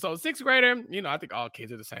middle school. So sixth grader, you know, I think all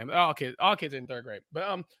kids are the same. All kids are in third grade.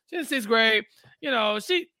 But she's in sixth grade. You know,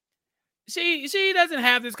 she doesn't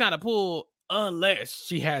have this kind of pull unless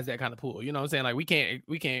she has that kind of pull. You know what I'm saying? Like we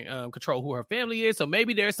can't control who her family is. So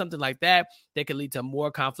maybe there's something like that could lead to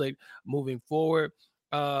more conflict moving forward.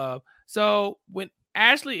 So when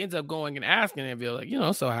Ashley ends up going and asking Anvil, like, you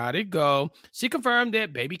know, so how'd it go? She confirmed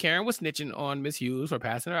that baby Karen was snitching on Miss Hughes for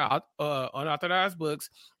passing her out unauthorized books.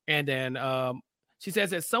 And then she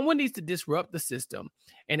says that someone needs to disrupt the system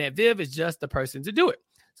and that Viv is just the person to do it.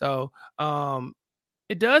 So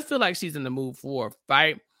it does feel like she's in the mood for a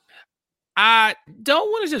fight. I don't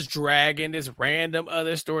want to just drag in this random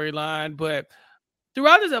other storyline, but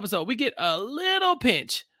throughout this episode, we get a little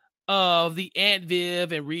pinch of the Aunt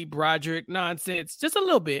Viv and Reed Broderick nonsense, just a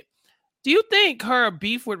little bit. Do you think her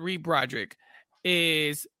beef with Reed Broderick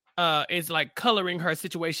is like coloring her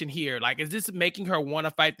situation here? Like, is this making her want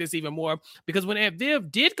to fight this even more? Because when Aunt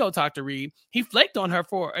Viv did go talk to Reed, he flaked on her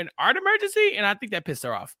for an art emergency, and I think that pissed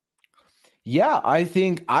her off. Yeah, I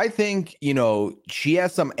think, you know, she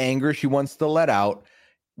has some anger she wants to let out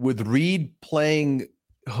with Reed playing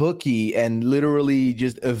hooky and literally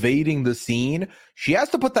just evading the scene. She has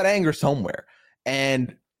to put that anger somewhere,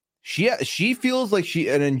 and she feels like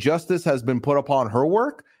an injustice has been put upon her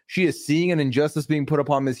work. She is seeing an injustice being put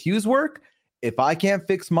upon Miss Hughes' work. If I can't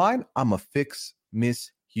fix mine, I'm gonna fix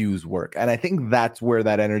Miss Hughes' work, and I think that's where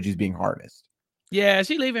that energy is being harnessed. Yeah,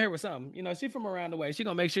 she leaving her with something. You know, she from around the way. She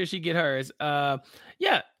gonna make sure she get hers.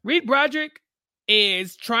 Yeah, Reed Broderick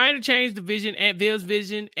is trying to change the vision, Aunt Viv's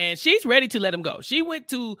vision, and she's ready to let him go. She went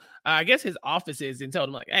to, I guess, his offices and told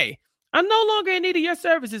him, like, hey, I'm no longer in need of your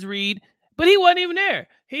services, Reed. But he wasn't even there.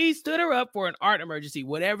 He stood her up for an art emergency,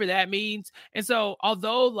 whatever that means. And so,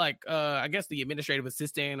 although, like, I guess the administrative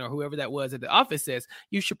assistant or whoever that was at the office says,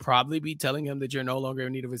 you should probably be telling him that you're no longer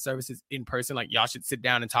in need of his services in person. Like, y'all should sit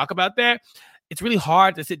down and talk about that. It's really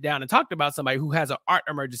hard to sit down and talk about somebody who has an art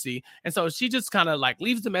emergency. And so she just kind of like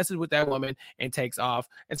leaves the message with that woman and takes off.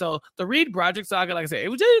 And so the Reed Broderick saga, like I said,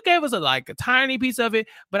 it just gave us a tiny piece of it,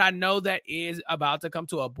 but I know that is about to come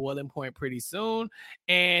to a boiling point pretty soon.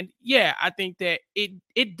 And yeah, I think that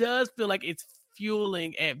it does feel like it's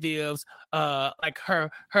fueling Aunt Viv's like her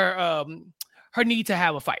need to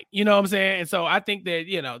have a fight. You know what I'm saying? And so I think that,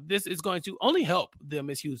 you know, this is going to only help the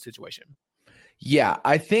Miss Hughes situation. Yeah,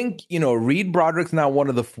 I think, you know, Reed Broderick's now one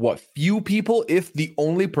of the few people, if the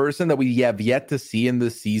only person that we have yet to see in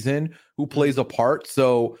this season who plays a part.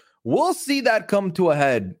 So we'll see that come to a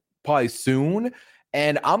head probably soon,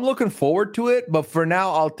 and I'm looking forward to it. But for now,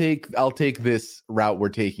 I'll take this route we're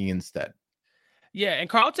taking instead. Yeah, and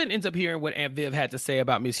Carlton ends up hearing what Aunt Viv had to say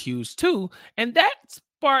about Miss Hughes too, and that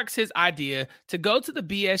sparks his idea to go to the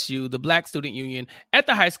BSU, the Black Student Union, at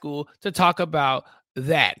the high school to talk about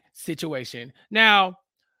that situation. Now,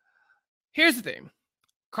 Here's the thing.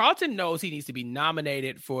 Carlton knows he needs to be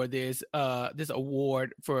nominated for this this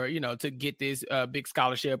award for, to get this big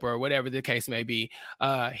scholarship or whatever the case may be.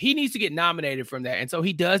 He needs to get nominated from that. And so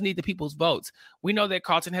he does need the people's votes. We know that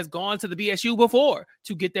Carlton has gone to the BSU before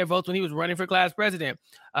to get their votes when he was running for class president.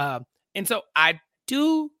 And so I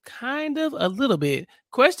do kind of a little bit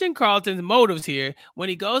question Carlton's motives here when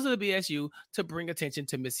he goes to the BSU to bring attention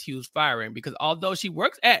to Miss Hughes' firing, because although she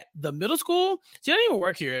works at the middle school, she doesn't even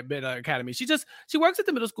work here at Bennett Academy. She works at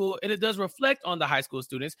the middle school, and it does reflect on the high school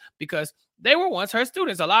students because they were once her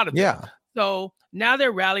students, a lot of them. Yeah. So now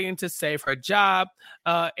they're rallying to save her job.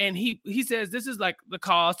 And he says this is like the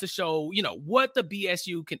cause to show, what the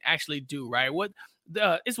BSU can actually do, right?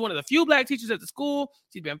 It's one of the few Black teachers at the school.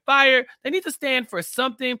 She's been fired. They need to stand for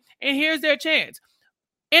something, and here's their chance.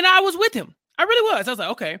 And I was with him. I really was. I was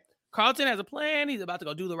like, okay, Carlton has a plan. He's about to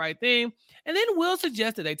go do the right thing. And then Will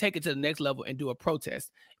suggested they take it to the next level and do a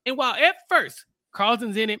protest. And while at first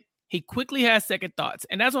Carlton's in it, he quickly has second thoughts.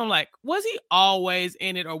 And that's when I'm like, was he always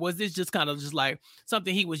in it, or was this just kind of just like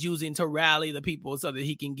something he was using to rally the people so that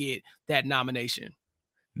he can get that nomination?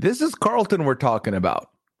 This is Carlton we're talking about,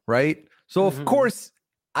 right? So, of course,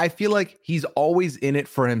 I feel like he's always in it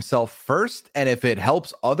for himself first. And if it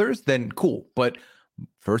helps others, then cool. But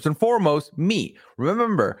first and foremost, me.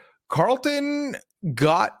 Remember, Carlton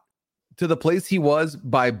got to the place he was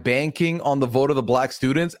by banking on the vote of the Black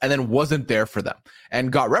students and then wasn't there for them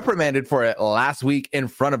and got reprimanded for it last week in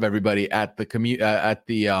front of everybody at the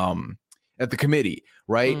committee,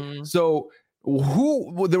 right? So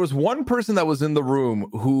there was one person that was in the room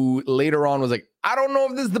who later on was like, I don't know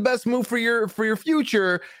if this is the best move for your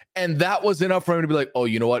future. And that was enough for him to be like, oh,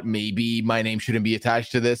 you know what? Maybe my name shouldn't be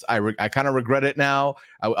attached to this. I kind of regret it now.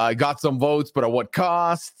 I got some votes, but at what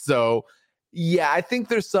cost? So yeah, I think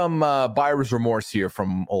there's some buyer's remorse here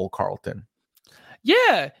from old Carlton.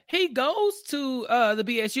 Yeah, he goes to the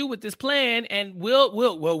BSU with this plan, and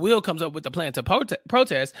Will comes up with the plan to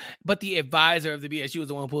protest, but the advisor of the BSU is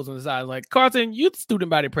the one who pulls him aside. Like, Carlton, you're the student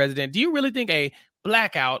body president. Do you really think a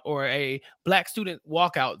blackout or a Black student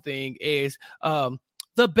walkout thing is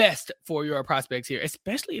the best for your prospects here,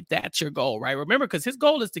 especially if that's your goal, right? Remember, because his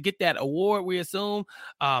goal is to get that award, we assume,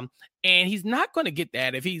 and he's not going to get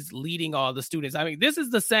that if he's leading all the students. I mean, this is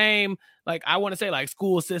the same, like, I want to say, like,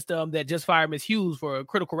 school system that just fired Miss Hughes for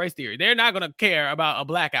critical race theory. They're not going to care about a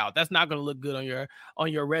blackout. That's not going to look good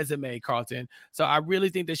on your resume, Carlton. So I really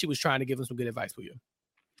think that she was trying to give him some good advice for you.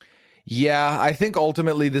 Yeah, I think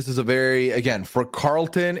ultimately this is again, for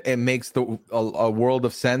Carlton, it makes a world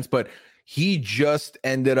of sense, but he just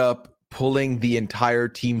ended up pulling the entire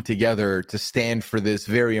team together to stand for this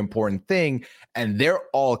very important thing, and they're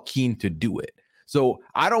all keen to do it. So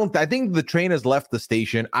I think the train has left the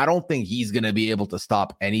station. I don't think he's going to be able to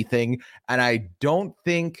stop anything, and I don't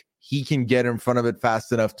think he can get in front of it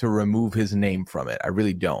fast enough to remove his name from it. I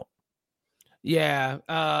really don't. Yeah,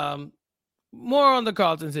 more on the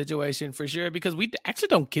Carlton situation for sure, because we actually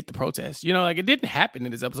don't get the protest. Like, it didn't happen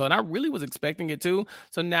in this episode. And I really was expecting it to.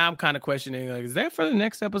 So now I'm kind of questioning, like, is that for the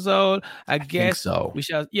next episode? I guess so.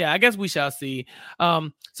 I guess we shall see.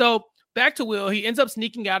 So back to Will. He ends up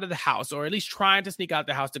sneaking out of the house, or at least trying to sneak out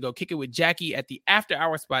the house to go kick it with Jackie at the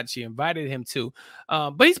after-hour spot she invited him to.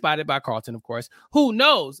 But he's spotted by Carlton, of course, who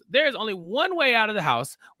knows there's only one way out of the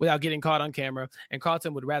house without getting caught on camera. And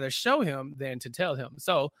Carlton would rather show him than to tell him.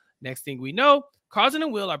 So next thing we know, Carlton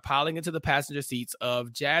and Will are piling into the passenger seats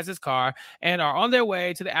of Jazz's car and are on their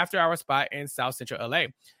way to the after-hour spot in South Central LA.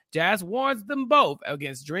 Jazz warns them both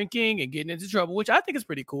against drinking and getting into trouble, which I think is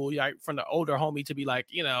pretty cool. Like, from the older homie to be like,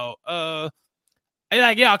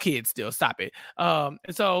 like, y'all kids still, stop it. And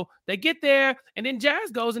so they get there, and then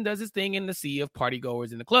Jazz goes and does his thing in the sea of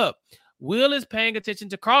partygoers in the club. Will is paying attention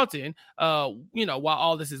to Carlton, while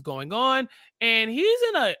all this is going on. And he's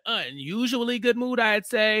in an unusually good mood, I'd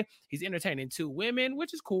say. He's entertaining two women,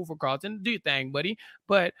 which is cool for Carlton. Do your thing, buddy.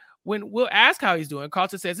 But when Will asks how he's doing,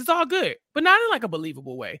 Carlton says it's all good, but not in like a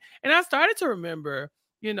believable way. And I started to remember,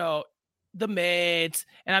 the meds.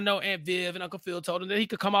 And I know Aunt Viv and Uncle Phil told him that he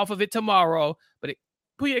could come off of it tomorrow. But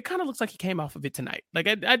it kind of looks like he came off of it tonight. Like,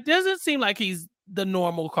 it doesn't seem like he's the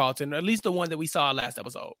normal Carlton, or at least the one that we saw last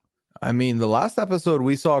episode. I mean, the last episode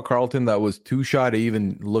we saw Carlton that was too shy to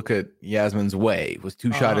even look at Yasmin's way, was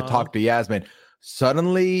too shy to talk to Yasmin.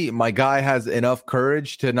 Suddenly, my guy has enough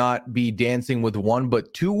courage to not be dancing with one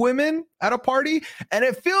but two women at a party. And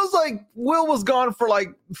it feels like Will was gone for like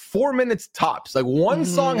 4 minutes tops. Like, one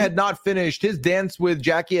song had not finished. His dance with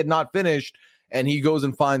Jackie had not finished. And he goes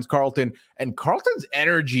and finds Carlton. And Carlton's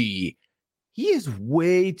energy, he is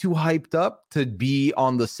way too hyped up to be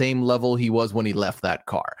on the same level he was when he left that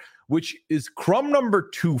car, which is crumb number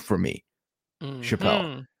 2 for me.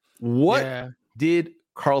 Chappelle. What did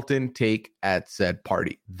Carlton take at said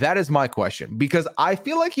party? That is my question, because I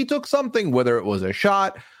feel like he took something, whether it was a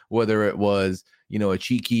shot, whether it was, a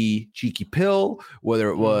cheeky pill, whether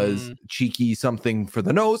it was cheeky something for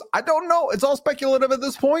the nose. I don't know. It's all speculative at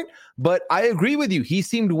this point, but I agree with you. He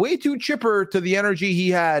seemed way too chipper to the energy he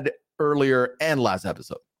had earlier and last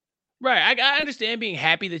episode. Right. I understand being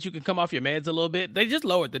happy that you can come off your meds a little bit. They just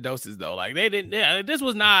lowered the doses though. Like they didn't, this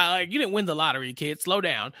was not like you didn't win the lottery, kid. Slow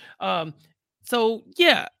down. So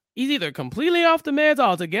yeah, he's either completely off the meds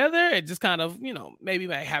altogether and just kind of, maybe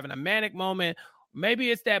like having a manic moment.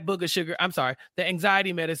 Maybe it's that booger sugar. I'm sorry, the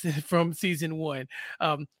anxiety medicine from season 1.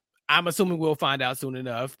 I'm assuming we'll find out soon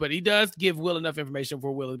enough, but he does give Will enough information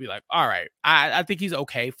for Will to be like, all right, I think he's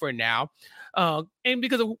okay for now. And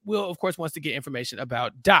because Will, of course, wants to get information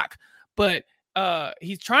about Doc, but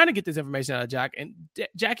he's trying to get this information out of Jack, and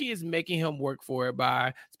Jackie is making him work for it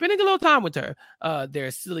by spending a little time with her.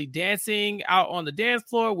 There's silly dancing out on the dance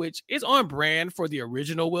floor, which is on brand for the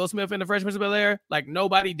original Will Smith in The Fresh Prince of Bel-Air. Like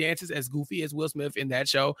nobody dances as goofy as Will Smith in that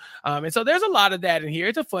show. And so there's a lot of that in here.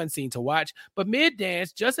 It's a fun scene to watch. But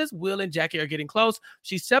mid-dance, just as Will and Jackie are getting close,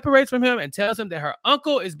 she separates from him and tells him that her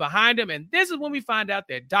uncle is behind him. And this is when we find out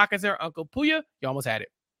that Doc is her uncle. Puya, you almost had it.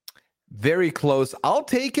 Very close. I'll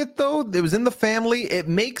take it though. It was in the family. It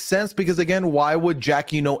makes sense because again, why would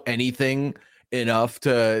Jackie know anything enough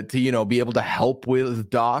to be able to help with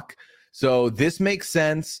Doc? So this makes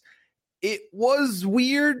sense. It was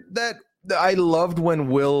weird that I loved when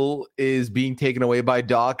Will is being taken away by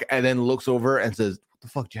Doc and then looks over and says, "What the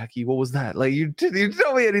fuck, Jackie? What was that? Like you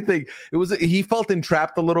tell me anything." He felt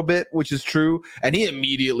entrapped a little bit, which is true, and he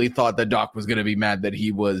immediately thought that Doc was going to be mad that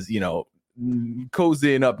he was,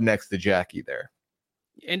 cozying up next to Jackie there.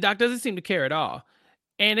 And Doc doesn't seem to care at all.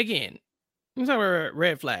 And again, I'm talking about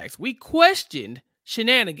red flags. We questioned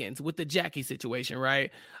shenanigans with the Jackie situation,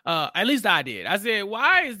 right? At least I did. I said,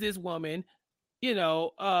 why is this woman,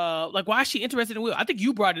 why is she interested in Will? I think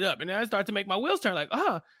you brought it up. And then I started to make my wheels turn like,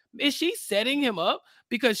 is she setting him up?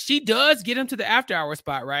 Because she does get him to the after hour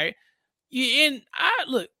spot, right?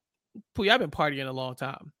 Look, Pooh, I've been partying a long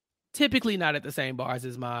time. Typically not at the same bars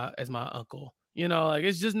as my uncle.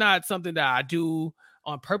 It's just not something that I do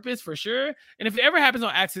on purpose for sure. And if it ever happens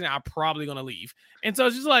on accident, I'm probably going to leave. And so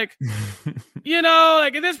it's just like,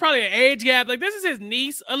 there's probably an age gap. Like this is his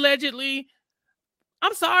niece, allegedly.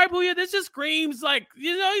 I'm sorry, Pooya. This just screams like,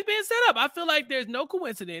 he's being set up. I feel like there's no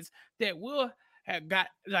coincidence that Will had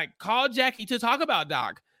called Jackie to talk about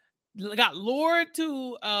Doc. Got lured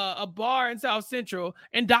to a bar in South Central,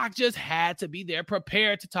 and Doc just had to be there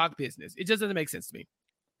prepared to talk business. It just doesn't make sense to me.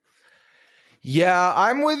 Yeah,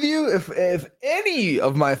 I'm with you. If any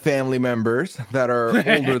of my family members that are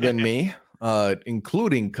older than me,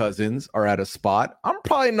 including cousins, are at a spot, I'm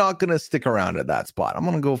probably not going to stick around at that spot. I'm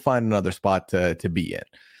going to go find another spot to be in.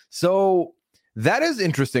 So that is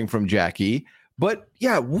interesting from Jackie. But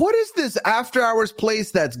yeah, what is this after hours place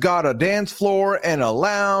that's got a dance floor and a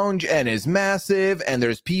lounge and is massive and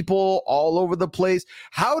there's people all over the place?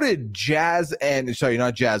 How did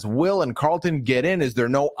Will and Carlton get in? Is there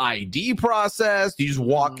no ID process? Do you just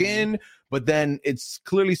walk in, but then it's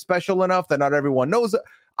clearly special enough that not everyone knows it?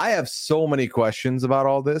 I have so many questions about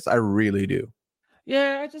all this. I really do.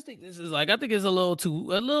 Yeah, I just think this is I think it's a little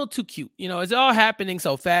too cute. It's all happening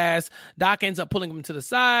so fast. Doc ends up pulling him to the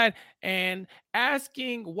side and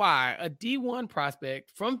asking why a D1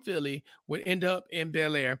 prospect from Philly would end up in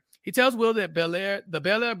Bel-Air. He tells Will that the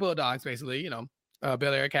Bel-Air Bulldogs, basically,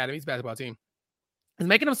 Bel-Air Academy's basketball team, is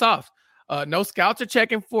making him soft. No scouts are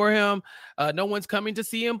checking for him. No one's coming to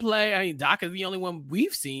see him play. I mean, Doc is the only one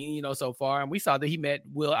we've seen, so far. And we saw that he met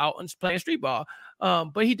Will out on playing street ball.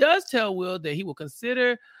 But he does tell Will that he will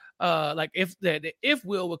consider, if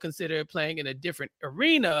Will will consider playing in a different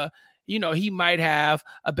arena, he might have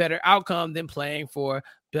a better outcome than playing for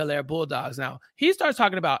Bel-Air Bulldogs. Now, he starts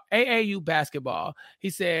talking about AAU basketball. He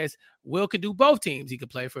says Will could do both teams. He could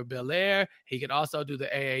play for Bel-Air. He could also do the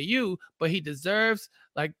AAU, but he deserves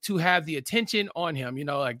to have the attention on him.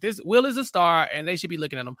 This Will is a star and they should be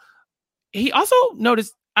looking at him. He also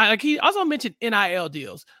noticed, he also mentioned NIL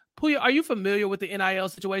deals. Pooya, are you familiar with the NIL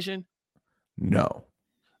situation? No.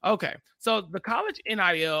 Okay. So the college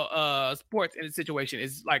NIL sports in the situation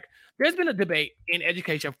is there's been a debate in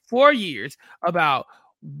education for years about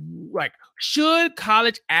should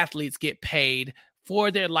college athletes get paid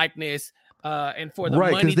for their likeness and for the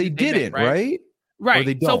money because they didn't, right? Right. Or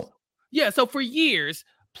they don't. So for years,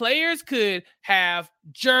 players could have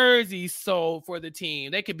jerseys sold for the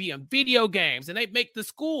team. They could be in video games and they make the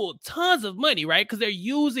school tons of money, right? Because they're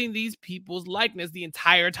using these people's likeness the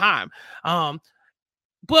entire time.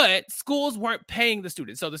 but schools weren't paying the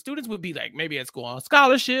students. So the students would be like maybe at school on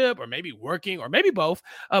scholarship or maybe working or maybe both,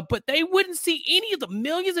 but they wouldn't see any of the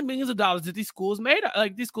millions and millions of dollars that these schools made,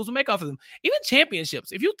 like these schools would make off of them. Even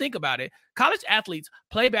championships, if you think about it, college athletes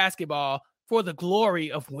play basketball for the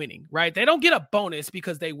glory of winning, right? They don't get a bonus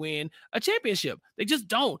because they win a championship. They just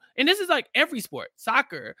don't. And this is like every sport,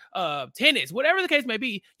 soccer, tennis, whatever the case may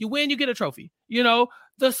be, you win, you get a trophy. You know,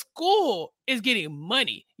 the school is getting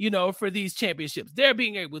money, you know, for these championships. They're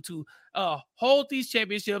being able to hold these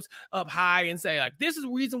championships up high and say, like, this is the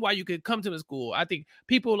reason why you could come to the school. I think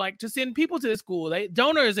people like to send people to the school.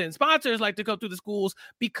 Donors and sponsors like to go through the schools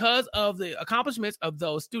because of the accomplishments of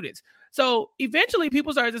those students. So eventually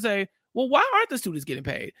people started to say, well, why aren't the students getting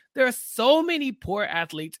paid? There are so many poor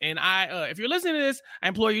athletes. And if you're listening to this, I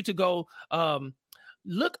implore you to go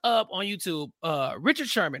look up on YouTube Richard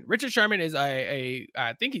Sherman. Richard Sherman is I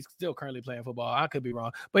think he's still currently playing football. I could be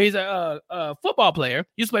wrong, but he's a football player.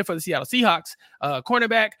 Used to play for the Seattle Seahawks,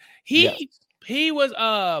 cornerback. He was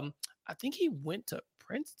I think he went to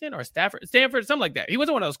Princeton or Stanford, something like that. He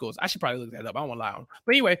wasn't one of those schools. I should probably look that up. I don't want to lie on him.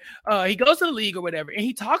 But anyway, he goes to the league or whatever, and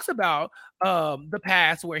he talks about the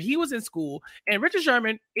past where he was in school. And Richard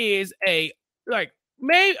Sherman is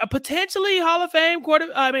maybe a potentially Hall of Fame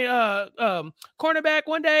cornerback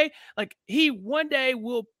one day. Like he one day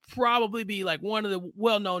will probably be like one of the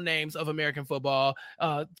well-known names of American football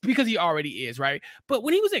because he already is, right? But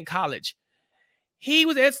when he was in college, he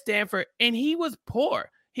was at Stanford and he was poor.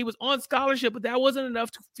 He was on scholarship, but that wasn't enough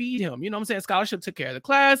to feed him. You know what I'm saying? Scholarship took care of the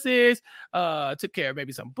classes, took care of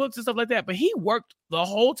maybe some books and stuff like that. But he worked the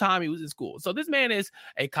whole time he was in school. So this man is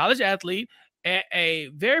a college athlete at a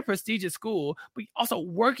very prestigious school, but also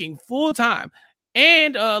working full time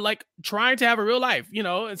and like trying to have a real life, you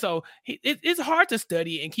know. And so it's hard to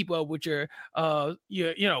study and keep up with your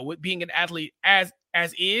with being an athlete as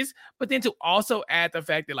is, but then to also add the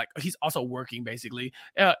fact that like he's also working basically.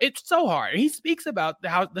 It's so hard. And he speaks about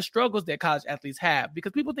how the struggles that college athletes have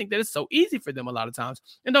because people think that it's so easy for them a lot of times.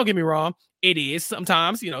 And don't get me wrong, it is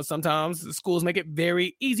sometimes. You know, sometimes the schools make it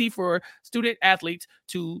very easy for student athletes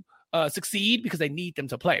to succeed because they need them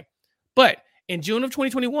to play. But in June of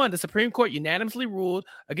 2021, the Supreme Court unanimously ruled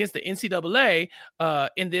against the NCAA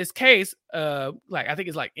in this case, I think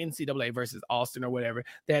it's like NCAA versus Alston or whatever,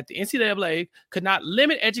 that the NCAA could not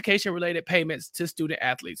limit education-related payments to student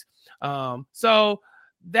athletes. So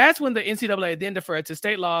that's when the NCAA then deferred to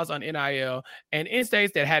state laws on NIL and in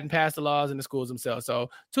states that hadn't passed the laws in the schools themselves.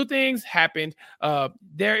 So two things happened.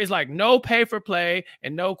 There is like no pay for play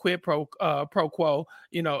and no quid pro quo.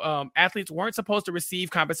 You know, athletes weren't supposed to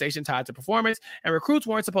receive compensation tied to performance, and recruits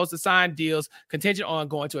weren't supposed to sign deals contingent on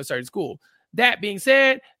going to a certain school. That being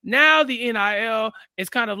said, now the NIL is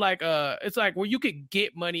kind of like it's like where you could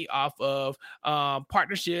get money off of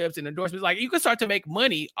partnerships and endorsements. Like you can start to make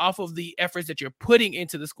money off of the efforts that you're putting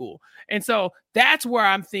into the school. And so that's where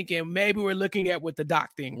I'm thinking maybe we're looking at with the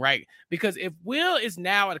Doc thing, right? Because if Will is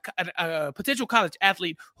now a potential college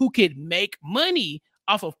athlete who could make money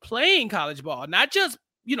off of playing college ball, not just,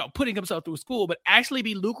 you know, putting himself through school, but actually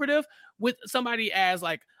be lucrative with somebody as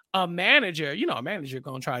like a manager, you know, a manager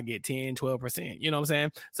going to try to get 10, 12%, you know what I'm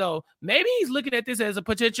saying? So maybe he's looking at this as a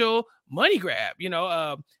potential money grab, you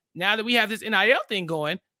know, now that we have this NIL thing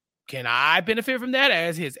going, can I benefit from that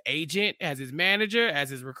as his agent, as his manager, as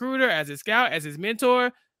his recruiter, as his scout, as his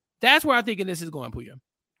mentor? That's where I'm thinking this is going, Puya.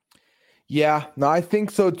 Yeah, no, I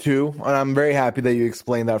think so too. And I'm very happy that you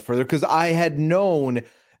explained that further because I had known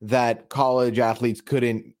that college athletes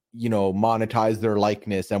couldn't, you know, monetize their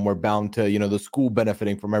likeness and were bound to, you know, the school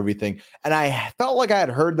benefiting from everything. And I felt like I had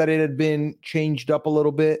heard that it had been changed up a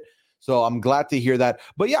little bit. So I'm glad to hear that.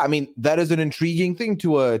 But yeah, I mean, that is an intriguing thing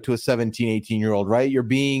to a 17, 18-year-old, right? You're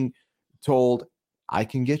being told, I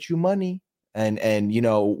can get you money. And you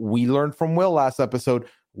know, we learned from Will last episode,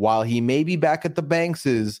 while he may be back at the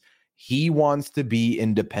Bankses, he wants to be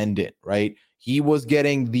independent, right? He was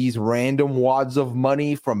getting these random wads of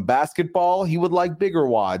money from basketball. He would like bigger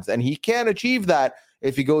wads, and he can achieve that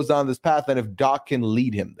if he goes down this path and if Doc can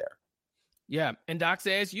lead him there. Yeah, and Doc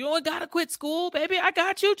says, you don't got to quit school, baby. I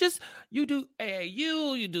got you. Just you do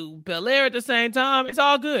AAU, you do Bel Air at the same time. It's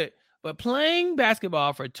all good. But playing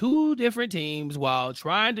basketball for two different teams while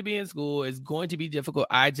trying to be in school is going to be difficult.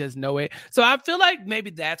 I just know it. So I feel like maybe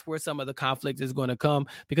that's where some of the conflict is going to come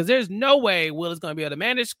because there's no way Will is going to be able to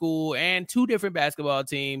manage school and two different basketball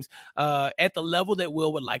teams at the level that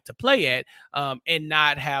Will would like to play at and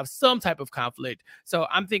not have some type of conflict. So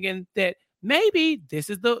I'm thinking that maybe this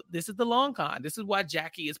is the long con. This is why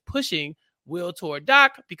Jackie is pushing Will toward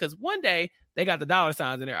Doc because one day they got the dollar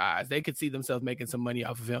signs in their eyes. They could see themselves making some money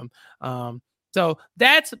off of him. So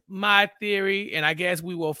that's my theory, and I guess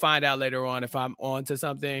we will find out later on if I'm on to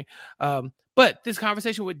something. But this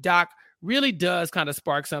conversation with Doc really does kind of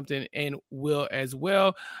spark something in Will as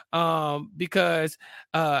well, because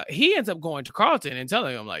he ends up going to Carlton and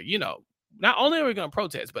telling him, like, not only are we going to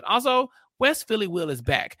protest, but also West Philly Will is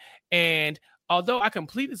back. And although I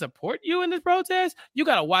completely support you in this protest, you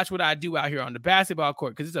got to watch what I do out here on the basketball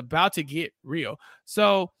court because it's about to get real.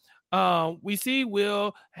 So we see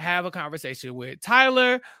Will have a conversation with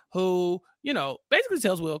Tyler, who, basically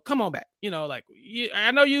tells Will, come on back.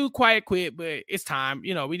 I know you quiet quit, but it's time.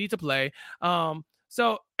 We need to play.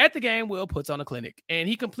 So at the game, Will puts on a clinic and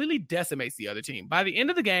he completely decimates the other team. By the end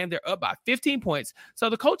of the game, they're up by 15 points. So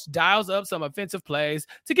the coach dials up some offensive plays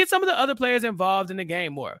to get some of the other players involved in the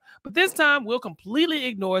game more. But this time, Will completely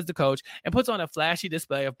ignores the coach and puts on a flashy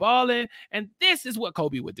display of balling. And this is what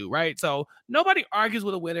Kobe would do, right? So nobody argues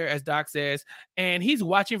with a winner, as Doc says, and he's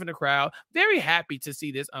watching from the crowd, very happy to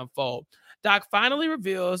see this unfold. Doc finally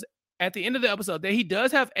reveals at the end of the episode that he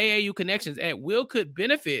does have AAU connections and Will could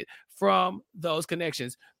benefit from those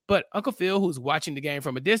connections. But Uncle Phil, who's watching the game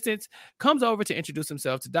from a distance, comes over to introduce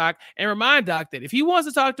himself to Doc and remind Doc that if he wants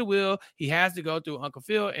to talk to Will, he has to go through Uncle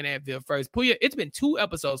Phil and Aunt Viv first. Puya, it's been 2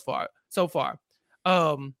 episodes so far.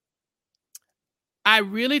 I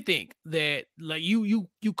really think that, like you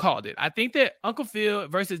called it. I think that Uncle Phil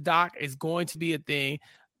versus Doc is going to be a thing,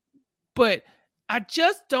 but I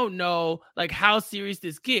just don't know like how serious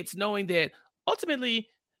this gets, knowing that ultimately,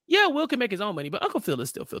 yeah, Will can make his own money, but Uncle Phil is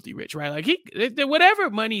still filthy rich, right? Like whatever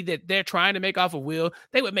money that they're trying to make off of Will,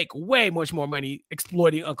 they would make way much more money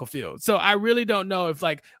exploiting Uncle Phil. So I really don't know if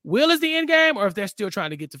like Will is the end game or if they're still trying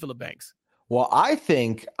to get to Philip Banks. Well, I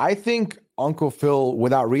think Uncle Phil,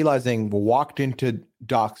 without realizing, walked into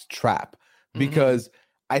Doc's trap because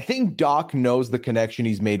I think Doc knows the connection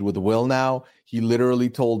he's made with Will now. He literally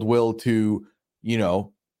told Will to,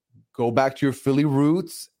 go back to your Philly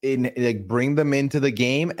roots and like bring them into the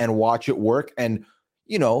game and watch it work. And,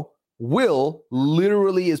 Will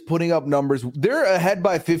literally is putting up numbers. They're ahead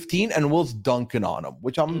by 15 and Will's dunking on them,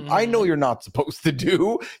 which I know you're not supposed to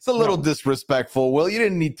do. It's a little disrespectful, Will. You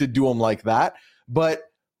didn't need to do him like that. But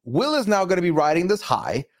Will is now going to be riding this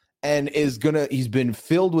high and he's been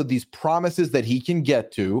filled with these promises that he can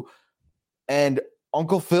get to. And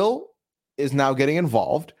Uncle Phil is now getting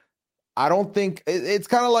involved. I don't think it's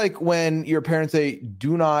kind of like when your parents say,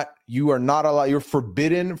 you are not allowed, you're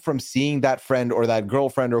forbidden from seeing that friend or that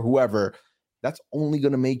girlfriend or whoever. That's only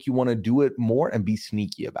going to make you want to do it more and be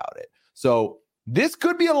sneaky about it. So this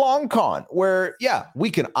could be a long con where, yeah, we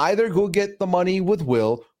can either go get the money with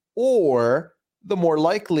Will, or the more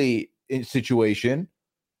likely situation,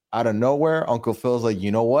 out of nowhere, Uncle Phil's like,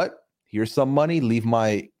 you know what? Here's some money. Leave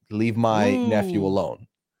my nephew alone.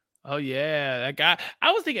 Oh yeah, that guy.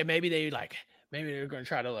 I was thinking maybe they were going to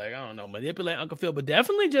try to manipulate Uncle Phil, but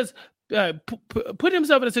definitely just put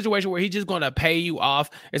himself in a situation where he's just going to pay you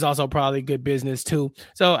off is also probably good business too.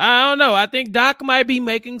 So I don't know. I think Doc might be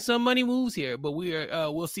making some money moves here, but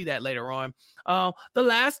we'll see that later on. The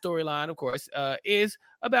last storyline, of course, is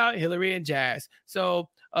about Hillary and Jazz. So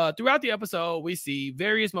throughout the episode, we see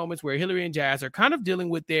various moments where Hillary and Jazz are kind of dealing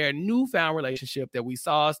with their newfound relationship that we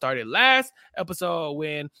saw started last episode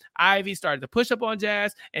when Ivy started to push up on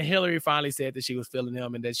Jazz and Hillary finally said that she was feeling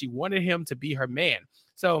him and that she wanted him to be her man.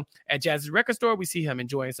 So at Jazz's record store, we see him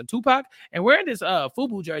enjoying some Tupac and wearing this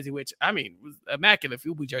FUBU jersey, which I mean was immaculate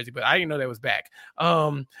FUBU jersey, but I didn't know that was back.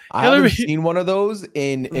 I haven't seen one of those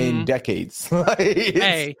in decades.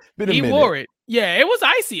 Hey, he wore it. Yeah, it was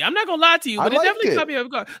icy. I'm not gonna lie to you, but it definitely caught me off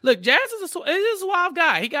guard. Look, Jazz is a suave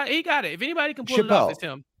guy. He got it. If anybody can pull it off, it's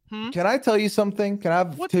him. Can I tell you something? Can I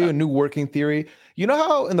tell you a new working theory? You know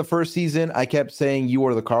how in the first season I kept saying you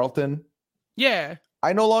were the Carlton? Yeah.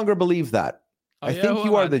 I no longer believe that. I think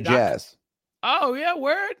you are the Jazz. Oh, yeah,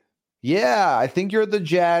 word? Yeah, I think you're the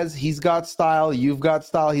Jazz. He's got style. You've got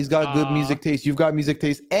style. He's got good music taste. You've got music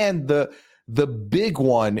taste. And the big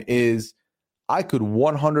one is I could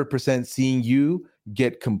 100% seeing you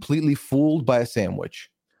get completely fooled by a sandwich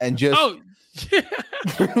and just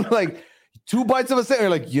like 2 bites of a sandwich. You're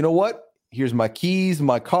like, you know what? Here's my keys,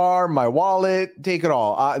 my car, my wallet. Take it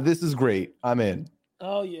all. This is great. I'm in.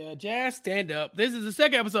 Oh, yeah. Jazz, stand up. This is the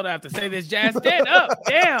second episode I have to say this. Jazz, stand up.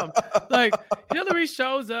 Damn. Like, Hillary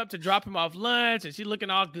shows up to drop him off lunch, and she's looking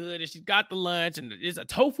all good, and she's got the lunch, and it's a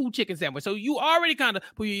tofu chicken sandwich. So you already got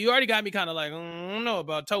me kind of like, I don't know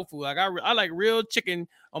about tofu. Like, I like real chicken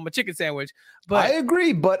on my chicken sandwich. But I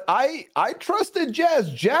agree, but I trusted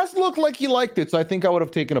Jazz. Jazz looked like he liked it, so I think I would have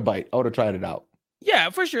taken a bite. I would have tried it out. Yeah,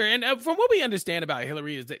 for sure. And from what we understand about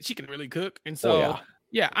Hillary is that she can really cook. And so...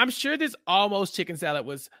 Yeah, I'm sure this almost chicken salad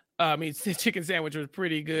was chicken sandwich was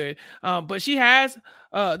pretty good. But she has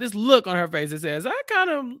this look on her face that says, I kind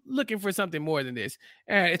of looking for something more than this.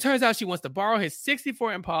 And it turns out she wants to borrow his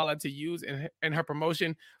 64 Impala to use in her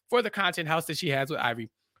promotion for the content house that she has with Ivy.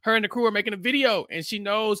 Her and the crew are making a video, and she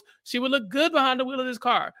knows she would look good behind the wheel of this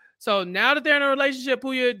car. So now that they're in a relationship,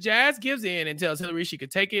 Puya, Jazz gives in and tells Hillary she could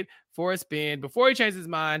take it for a spin before he changes his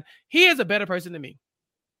mind. He is a better person than me.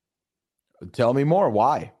 Tell me more.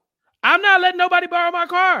 Why? I'm not letting nobody borrow my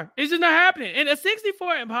car. It's just not happening. And a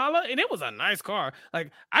 64 Impala, and it was a nice car.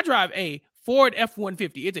 Like, I drive a Ford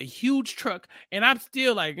F-150. It's a huge truck, and I'm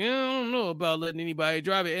still like, I don't know about letting anybody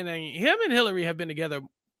drive it. And him and Hillary have been together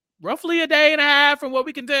roughly a day and a half from what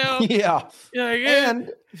we can tell. Yeah.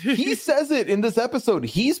 And he says it in this episode.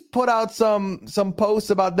 He's put out some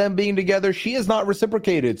posts about them being together. She has not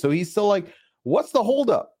reciprocated. So he's still like, what's the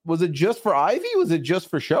holdup? Was it just for Ivy? Was it just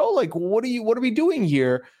for show? Like, what are we doing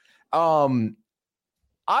here? I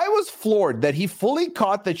was floored that he fully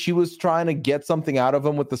caught that she was trying to get something out of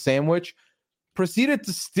him with the sandwich, proceeded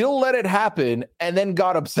to still let it happen, and then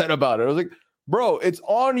got upset about it. I was like, bro, it's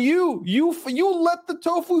on you. You let the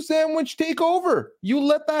tofu sandwich take over. You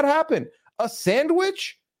let that happen. A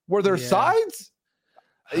sandwich? Were there sides?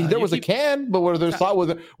 There was a can, but were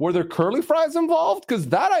there curly fries involved? Because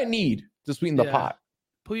that I need to sweeten the pot.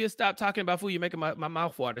 Puya, stop talking about food. You're making my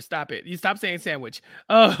mouth water. Stop it. You stop saying sandwich.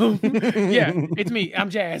 Yeah, it's me. I'm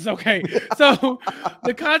Jazz. Okay. So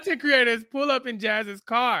the content creators pull up in Jazz's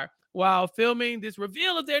car while filming this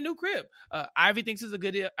reveal of their new crib. Ivy thinks it's a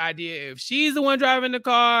good idea if she's the one driving the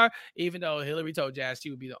car, even though Hillary told Jazz she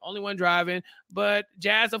would be the only one driving. But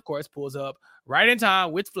Jazz, of course, pulls up right in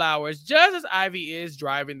time with flowers, just as Ivy is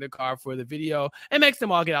driving the car for the video, and makes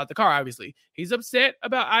them all get out the car, obviously. He's upset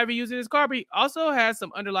about Ivy using his car, but he also has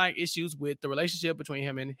some underlying issues with the relationship between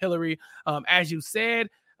him and Hillary. As you said,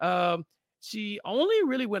 she only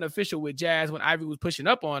really went official with Jazz when Ivy was pushing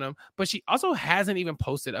up on him, but she also hasn't even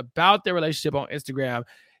posted about their relationship on Instagram.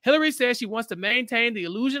 Hillary says she wants to maintain the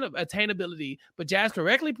illusion of attainability, but Jazz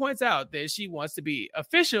correctly points out that she wants to be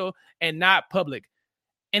official and not public.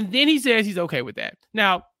 And then he says he's okay with that.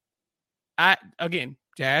 Now,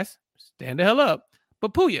 Jazz, stand the hell up.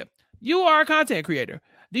 But Puya, you are a content creator.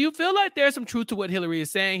 Do you feel like there's some truth to what Hillary is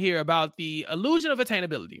saying here about the illusion of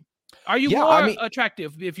attainability? Are you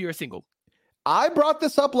attractive if you're single? I brought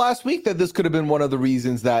this up last week that this could have been one of the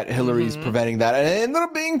reasons that Hillary's preventing that. And it ended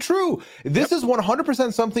up being true. This is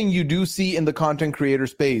 100% something you do see in the content creator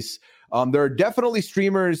space. There are definitely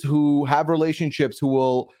streamers who have relationships who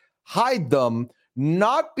will hide them.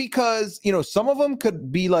 Not because, some of them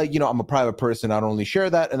could be like, I'm a private person, I don't really share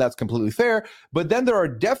that, and that's completely fair. But then there are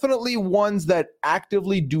definitely ones that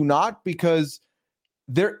actively do not, because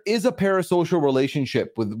there is a parasocial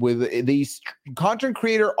relationship with these content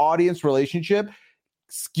creator audience relationship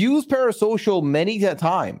skews parasocial many a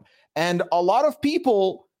time. And a lot of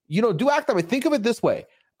people, do act that way. Think of it this way.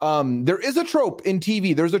 There is a trope in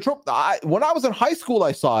TV. There's a trope. When I was in high school,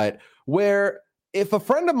 I saw it where if a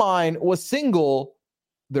friend of mine was single,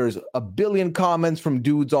 there's a billion comments from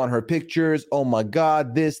dudes on her pictures. Oh my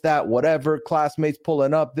God, this, that, whatever. Classmates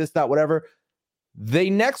pulling up, this, that, whatever. They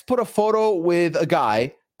next put a photo with a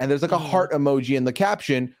guy, and there's like a heart emoji in the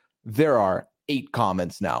caption. There are 8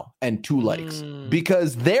 comments now and 2 likes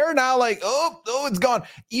because they're now like, oh, it's gone.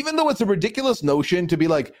 Even though it's a ridiculous notion to be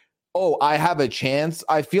like, oh, I have a chance.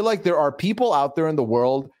 I feel like there are people out there in the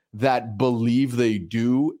world that believe they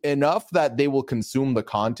do enough that they will consume the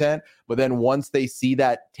content, but then once they see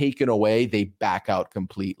that taken away, they back out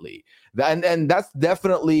completely. And that's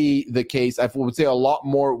definitely the case. I would say a lot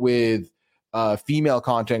more with female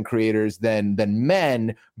content creators than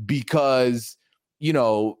men, because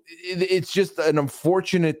it's just an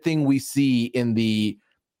unfortunate thing we see in the,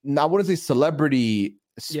 I wouldn't say celebrity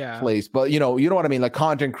place, but you know what I mean, like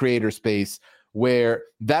content creator space, where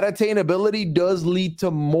that attainability does lead to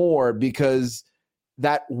more, because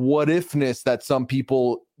that what ifness that some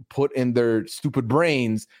people put in their stupid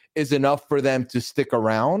brains is enough for them to stick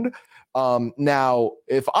around. Now,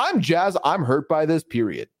 if I'm Jazz, I'm hurt by this,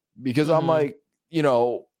 period, because I'm like,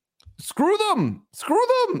 screw them.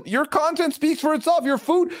 Your content speaks for itself. Your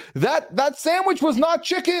food, that sandwich was not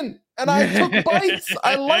chicken, and I took bites.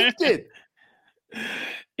 I liked it.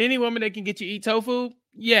 Any woman that can get you eat tofu,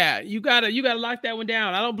 yeah, you gotta lock that one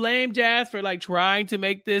down. I don't blame Jazz for like trying to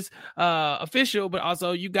make this official, but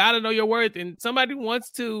also you gotta know your worth. And somebody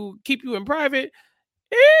wants to keep you in private,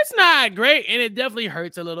 it's not great, and it definitely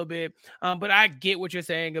hurts a little bit. But I get what you're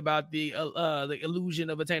saying about the illusion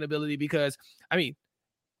of attainability, because I mean,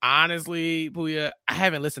 honestly, Puya, I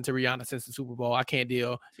haven't listened to Rihanna since the Super Bowl. I can't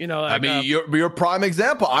deal. I mean, you're prime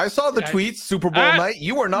example. I saw the tweets Super Bowl night.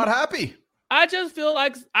 You were not happy. I just feel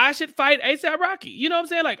like I should fight A$AP Rocky. You know what I'm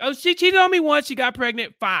saying? Like, oh, she cheated on me once. She got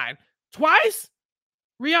pregnant. Fine. Twice?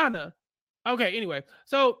 Rihanna. Okay, anyway.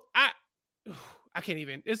 So I can't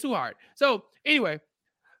even. It's too hard. So anyway,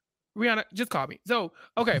 Rihanna, just call me. So,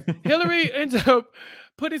 okay. Hillary ends up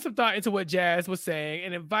putting some thought into what Jazz was saying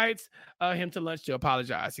and invites him to lunch to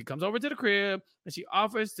apologize. He comes over to the crib and she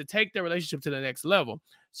offers to take their relationship to the next level.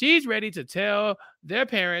 She's ready to tell their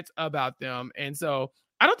parents about them. And so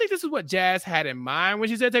I don't think this is what Jazz had in mind when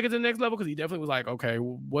she said take it to the next level, because he definitely was like, okay,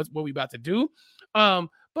 what we about to do?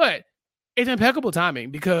 But it's impeccable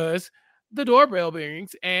timing because the doorbell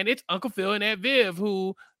rings and it's Uncle Phil and Aunt Viv,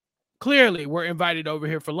 who clearly were invited over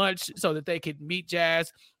here for lunch so that they could meet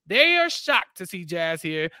Jazz. They are shocked to see Jazz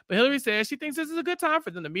here, but Hillary says she thinks this is a good time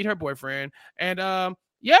for them to meet her boyfriend. And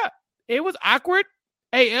yeah, it was awkward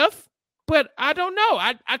AF, but I don't know.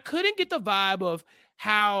 I couldn't get the vibe of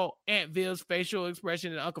how Aunt Viv's facial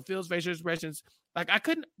expression and Uncle Phil's facial expressions, like I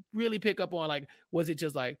couldn't really pick up on, like, was it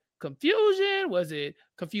just like confusion? Was it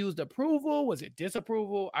confused approval? Was it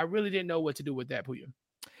disapproval? I really didn't know what to do with that, Puya.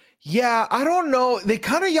 Yeah, I don't know. They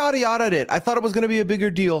kind of yada-yada'd it. I thought it was going to be a bigger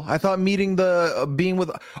deal. I thought meeting being with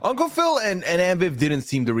Uncle Phil and Aunt Viv didn't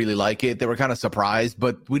seem to really like it. They were kind of surprised,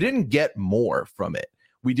 but we didn't get more from it.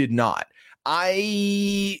 We did not.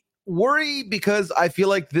 I worry because I feel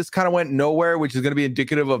like this kind of went nowhere, which is going to be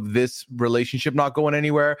indicative of this relationship not going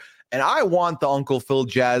anywhere. And I want the Uncle Phil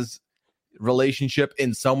Jazz relationship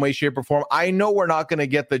in some way, shape, or form. I know we're not going to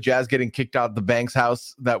get the Jazz getting kicked out of the Banks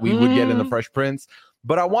house that we would get in the Fresh Prince,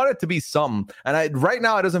 but I want it to be something. And right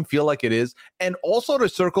now it doesn't feel like it is. And also to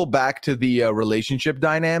circle back to the relationship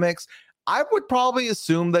dynamics, I would probably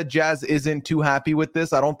assume that Jazz isn't too happy with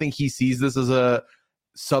this. I don't think he sees this as a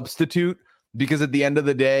substitute, because at the end of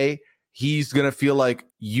the day, he's going to feel like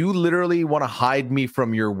you literally want to hide me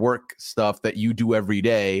from your work stuff that you do every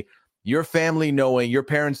day. Your family knowing, your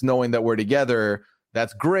parents knowing that we're together,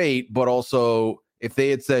 that's great. But also, if they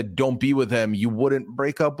had said, don't be with him, you wouldn't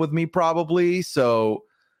break up with me probably. So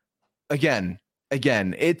again,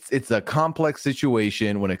 it's a complex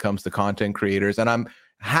situation when it comes to content creators. And I'm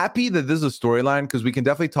happy that this is a storyline, because we can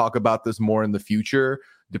definitely talk about this more in the future,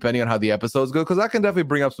 depending on how the episodes go, because I can definitely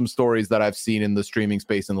bring up some stories that I've seen in the streaming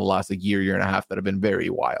space in the last year and a half that have been very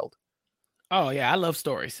wild. Oh, yeah, I love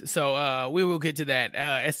stories. So we will get to that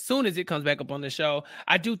as soon as it comes back up on the show.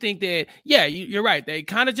 I do think that, yeah, you're right. They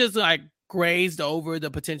kind of just like grazed over the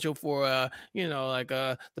potential for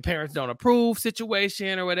the parents don't approve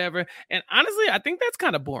situation or whatever. And honestly, I think that's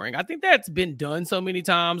kind of boring. I think that's been done so many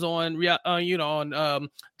times on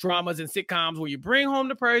dramas and sitcoms where you bring home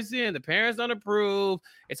the person, the parents don't approve.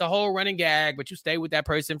 It's a whole running gag, but you stay with that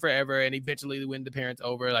person forever, and eventually win the parents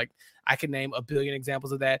over. Like, I can name a billion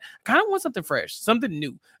examples of that. I kind of want something fresh, something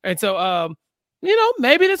new. And so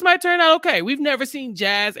maybe this might turn out okay. We've never seen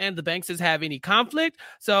Jazz and the Bankses have any conflict,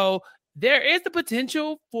 so there is the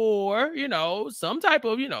potential for, some type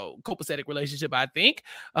of, copacetic relationship, I think.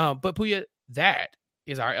 But Puya, that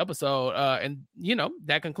is our episode. And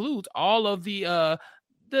that concludes all of the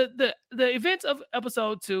events of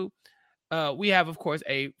episode 2. We have, of course,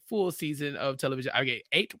 a full season of television. I get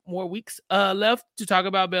 8 more weeks left to talk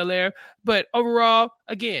about Bel-Air. But overall,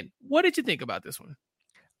 again, what did you think about this one?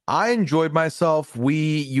 I enjoyed myself.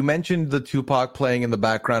 You mentioned the Tupac playing in the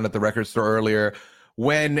background at the record store earlier.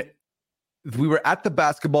 When we were at the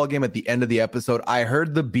basketball game at the end of the episode, I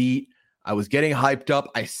heard the beat. I was getting hyped up.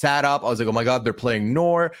 I sat up. I was like, oh my God, they're playing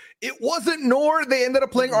Noor. It wasn't Noor. They ended up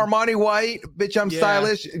playing Armani White. Bitch, I'm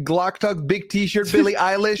stylish. Glock Tuck, big t-shirt, Billie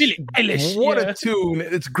Eilish. Billie Eilish. What a tune.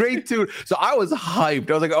 It's a great tune. So I was hyped.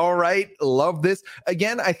 I was like, all right, love this.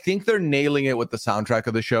 Again, I think they're nailing it with the soundtrack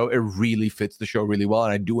of the show. It really fits the show really well,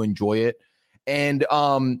 and I do enjoy it. And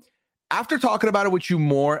after talking about it with you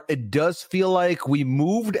more, it does feel like we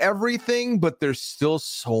moved everything, but there's still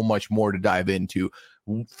so much more to dive into.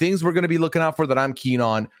 Things we're going to be looking out for that I'm keen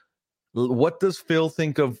on. What does Phil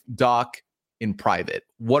think of Doc in private?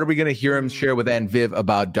 What are we going to hear him share with Aunt Viv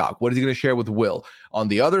about Doc? What is he going to share with Will? On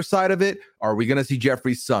the other side of it, are we going to see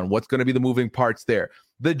Jeffrey's son? What's going to be the moving parts there?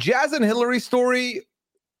 The Jazz and Hillary story,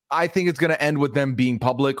 I think it's going to end with them being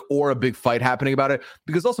public or a big fight happening about it.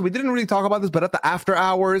 Because also, we didn't really talk about this, but at the after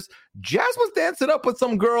hours, Jazz was dancing up with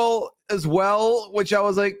some girl as well, which I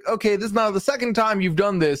was like, okay, this is not the second time you've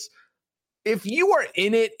done this. If you are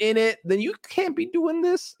in it, then you can't be doing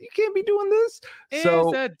this. You can't be doing this. It's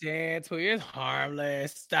a dance. It's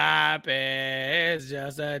harmless. Stop it. It's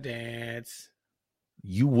just a dance.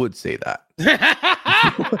 you would say that.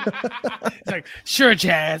 It's like, sure,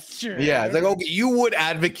 Jazz, sure. Yeah, it's like, okay, you would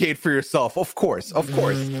advocate for yourself. Of course.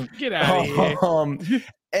 Get out of here.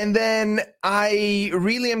 And then I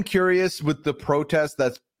really am curious with the protest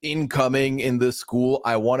that's incoming in the school.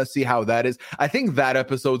 I want to see how that is. I think that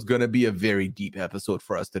episode's going to be a very deep episode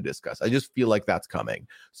for us to discuss. I just feel like that's coming.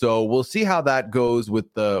 So we'll see how that goes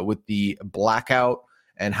with the blackout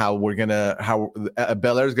and how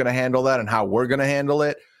Bel Air's going to handle that and how we're going to handle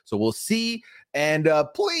it. So we'll see. And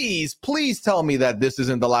please tell me that this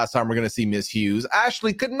isn't the last time we're going to see Miss Hughes.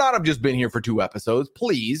 Ashley could not have just been here for 2 episodes.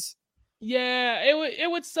 Please. Yeah,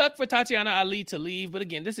 it would suck for Tatiana Ali to leave, but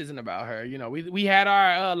again, this isn't about her. You know, we had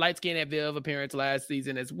our light skin at Viv appearance last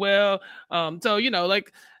season as well. So you know,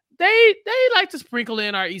 like they like to sprinkle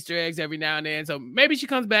in our Easter eggs every now and then. So maybe she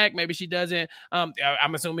comes back, maybe she doesn't. I'm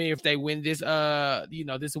assuming if they win this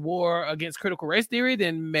this war against critical race theory,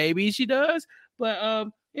 then maybe she does.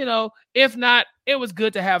 But you know, if not, it was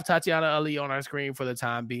good to have Tatiana Ali on our screen for the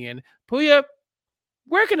time being. Puya,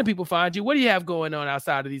 where can the people find you? What do you have going on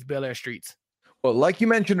outside of these Bel Air streets? Well, like you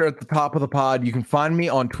mentioned at the top of the pod, you can find me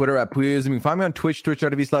on Twitter at Puyism. You can find me on Twitch,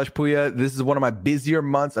 twitch.tv/Puya. This is one of my busier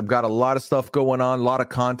months. I've got a lot of stuff going on, a lot of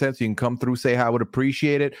content, so you can come through, say hi. I would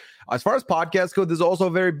appreciate it. As far as podcasts go, this is also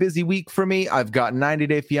a very busy week for me. I've got 90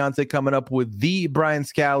 Day Fiance coming up with the Brian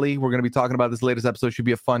Scally. We're going to be talking about this latest episode. Should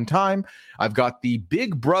be a fun time. I've got the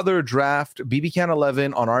Big Brother draft, BB Can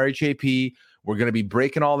 11 on RHAP. We're going to be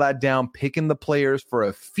breaking all that down, picking the players for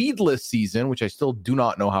a feedless season, which I still do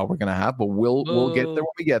not know how we're going to have, but we'll get there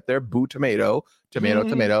when we get there. Boo, tomato,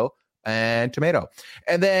 and tomato.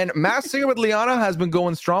 And then Masked Singer with Liana has been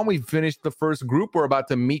going strong. We've finished the first group. We're about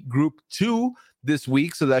to meet group 2 this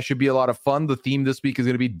week, so that should be a lot of fun. The theme this week is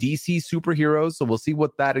going to be DC superheroes, so we'll see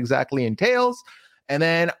what that exactly entails. And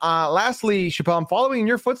then lastly, Chappelle, I'm following in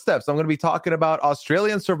your footsteps. I'm going to be talking about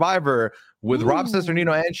Australian Survivor with Rob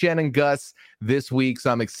Cesternino and Shannon Gus this week. So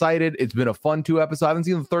I'm excited. It's been a fun 2 episodes. I haven't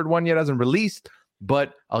seen the third one yet, hasn't released,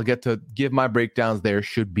 but I'll get to give my breakdowns there.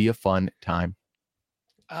 Should be a fun time.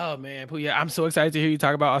 Oh man, Puya, I'm so excited to hear you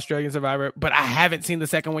talk about Australian Survivor, but I haven't seen the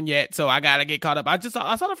second one yet, so I gotta get caught up. I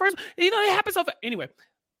saw the first one. You know, it happened so fast. Anyway,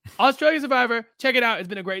 Australian Survivor, check it out. It's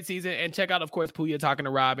been a great season, and check out, of course, Puya talking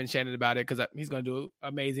to Rob and Shannon about it, because he's gonna do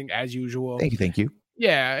amazing as usual. Thank you.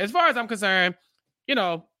 Yeah, as far as I'm concerned, you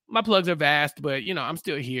know, my plugs are vast, but you know, I'm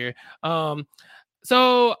still here.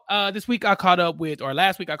 So last week I caught up with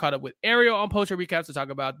Ariel on Post Show Recaps to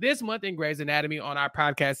talk about this month in Grey's Anatomy on our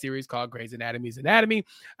podcast series called Grey's Anatomy's Anatomy.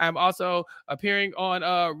 I'm also appearing on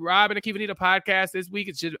Rob and Akiva Nita podcast this week.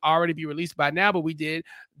 It should already be released by now, but we did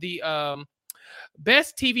the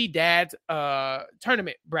Best TV Dads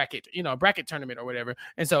tournament bracket tournament or whatever.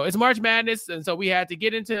 And so it's March Madness, and so we had to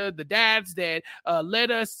get into the dads that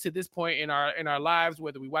led us to this point in our lives,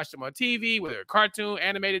 whether we watched them on TV, whether cartoon,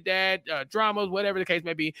 animated dad, dramas, whatever the case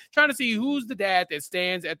may be, trying to see who's the dad that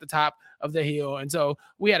stands at the top of the hill. And so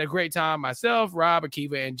we had a great time, myself, Rob,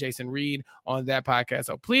 Akiva, and Jason Reed on that podcast.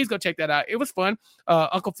 So please go check that out. It was fun.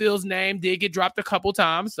 Uncle Phil's name did get dropped a couple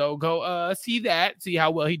times, so go see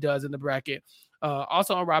how well he does in the bracket.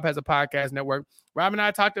 Also on Rob Has a Podcast Network, Rob and I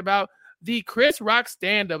talked about the Chris Rock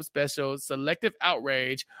stand-up special, Selective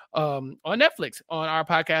Outrage, on Netflix, on our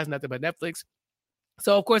podcast, Nothing But Netflix.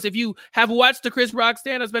 So, of course, if you have watched the Chris Rock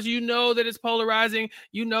stand-up special, you know that it's polarizing.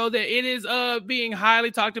 You know that it is being highly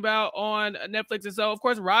talked about on Netflix. And so, of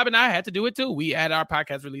course, Rob and I had to do it, too. We had our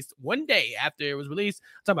podcast released one day after it was released.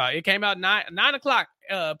 I'm talking about it came out 9 o'clock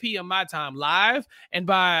p.m. my time live. And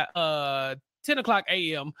by 10 o'clock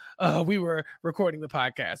a.m., we were recording the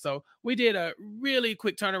podcast. So we did a really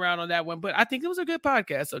quick turnaround on that one, but I think it was a good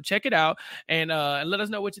podcast. So check it out and let us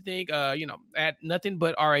know what you think, at Nothing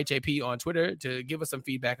But RHAP on Twitter to give us some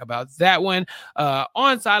feedback about that one.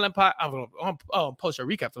 On Silent Pod, on Post Show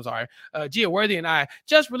Recaps, I'm sorry. Gia Worthy and I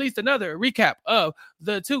just released another recap of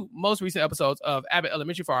the 2 most recent episodes of Abbott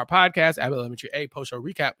Elementary for our podcast, Abbott Elementary A Post Show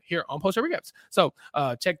Recap here on Post Show Recaps. So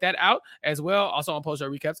check that out as well. Also on Post Show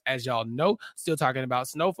Recaps, as y'all know, still talking about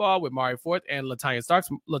Snowfall with Mari Forth and Latanya Starks.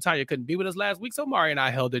 Latanya couldn't be with us last week, so Mari and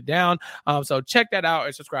I held it down. So check that out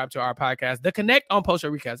and subscribe to our podcast, The Connect on Post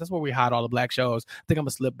Show Recaps. That's where we hide all the black shows. I think I'm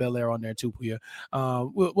gonna slip Bel Air on there too, Puya.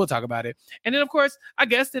 We'll talk about it. And then, of course, I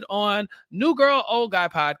guested on New Girl Old Guy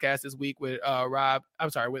podcast this week with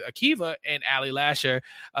with Akiva and Ali Lasher.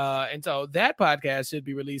 And so that podcast should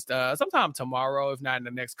be released sometime tomorrow, if not in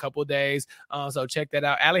the next couple of days. So check that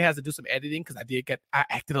out. Ali has to do some editing because I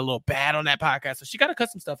acted a little bad on that podcast, so she got to cut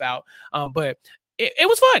some stuff out. But it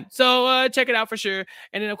was fun. So check it out for sure.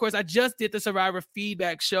 And then, of course, I just did the Survivor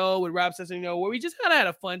feedback show with Rob Cesternino, where we just kind of had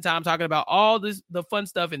a fun time talking about all the fun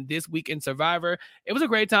stuff in this week in Survivor. It was a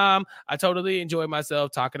great time. I totally enjoyed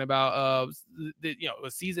myself talking about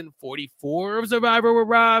season 44 of Survivor with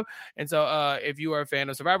Rob. And so if you are a fan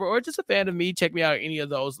of Survivor or just a fan of me, check me out at any of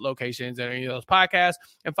those locations or any of those podcasts,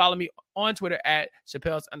 and follow me on Twitter at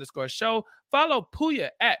Chappelle's_show. Follow Puya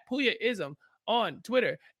at Puyaism on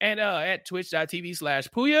Twitter and at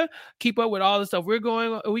twitch.tv/Puya. Keep up with all the stuff we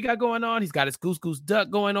got going on. He's got his Goose Goose Duck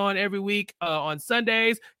going on every week on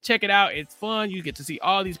Sundays. Check it out. It's fun. You get to see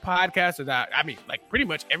all these podcasters that, I mean, like pretty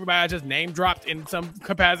much everybody I just name dropped in some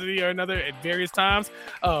capacity or another at various times,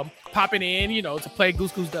 popping in, to play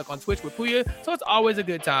Goose Goose Duck on Twitch with Puya. So it's always a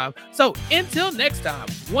good time. So until next time,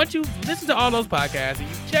 once you listen to all those podcasts and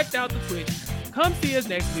you've checked out the Twitch, come see us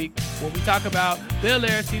next week when we talk about Bel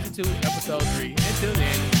Air Season 2, Episode 3. Until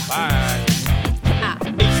then,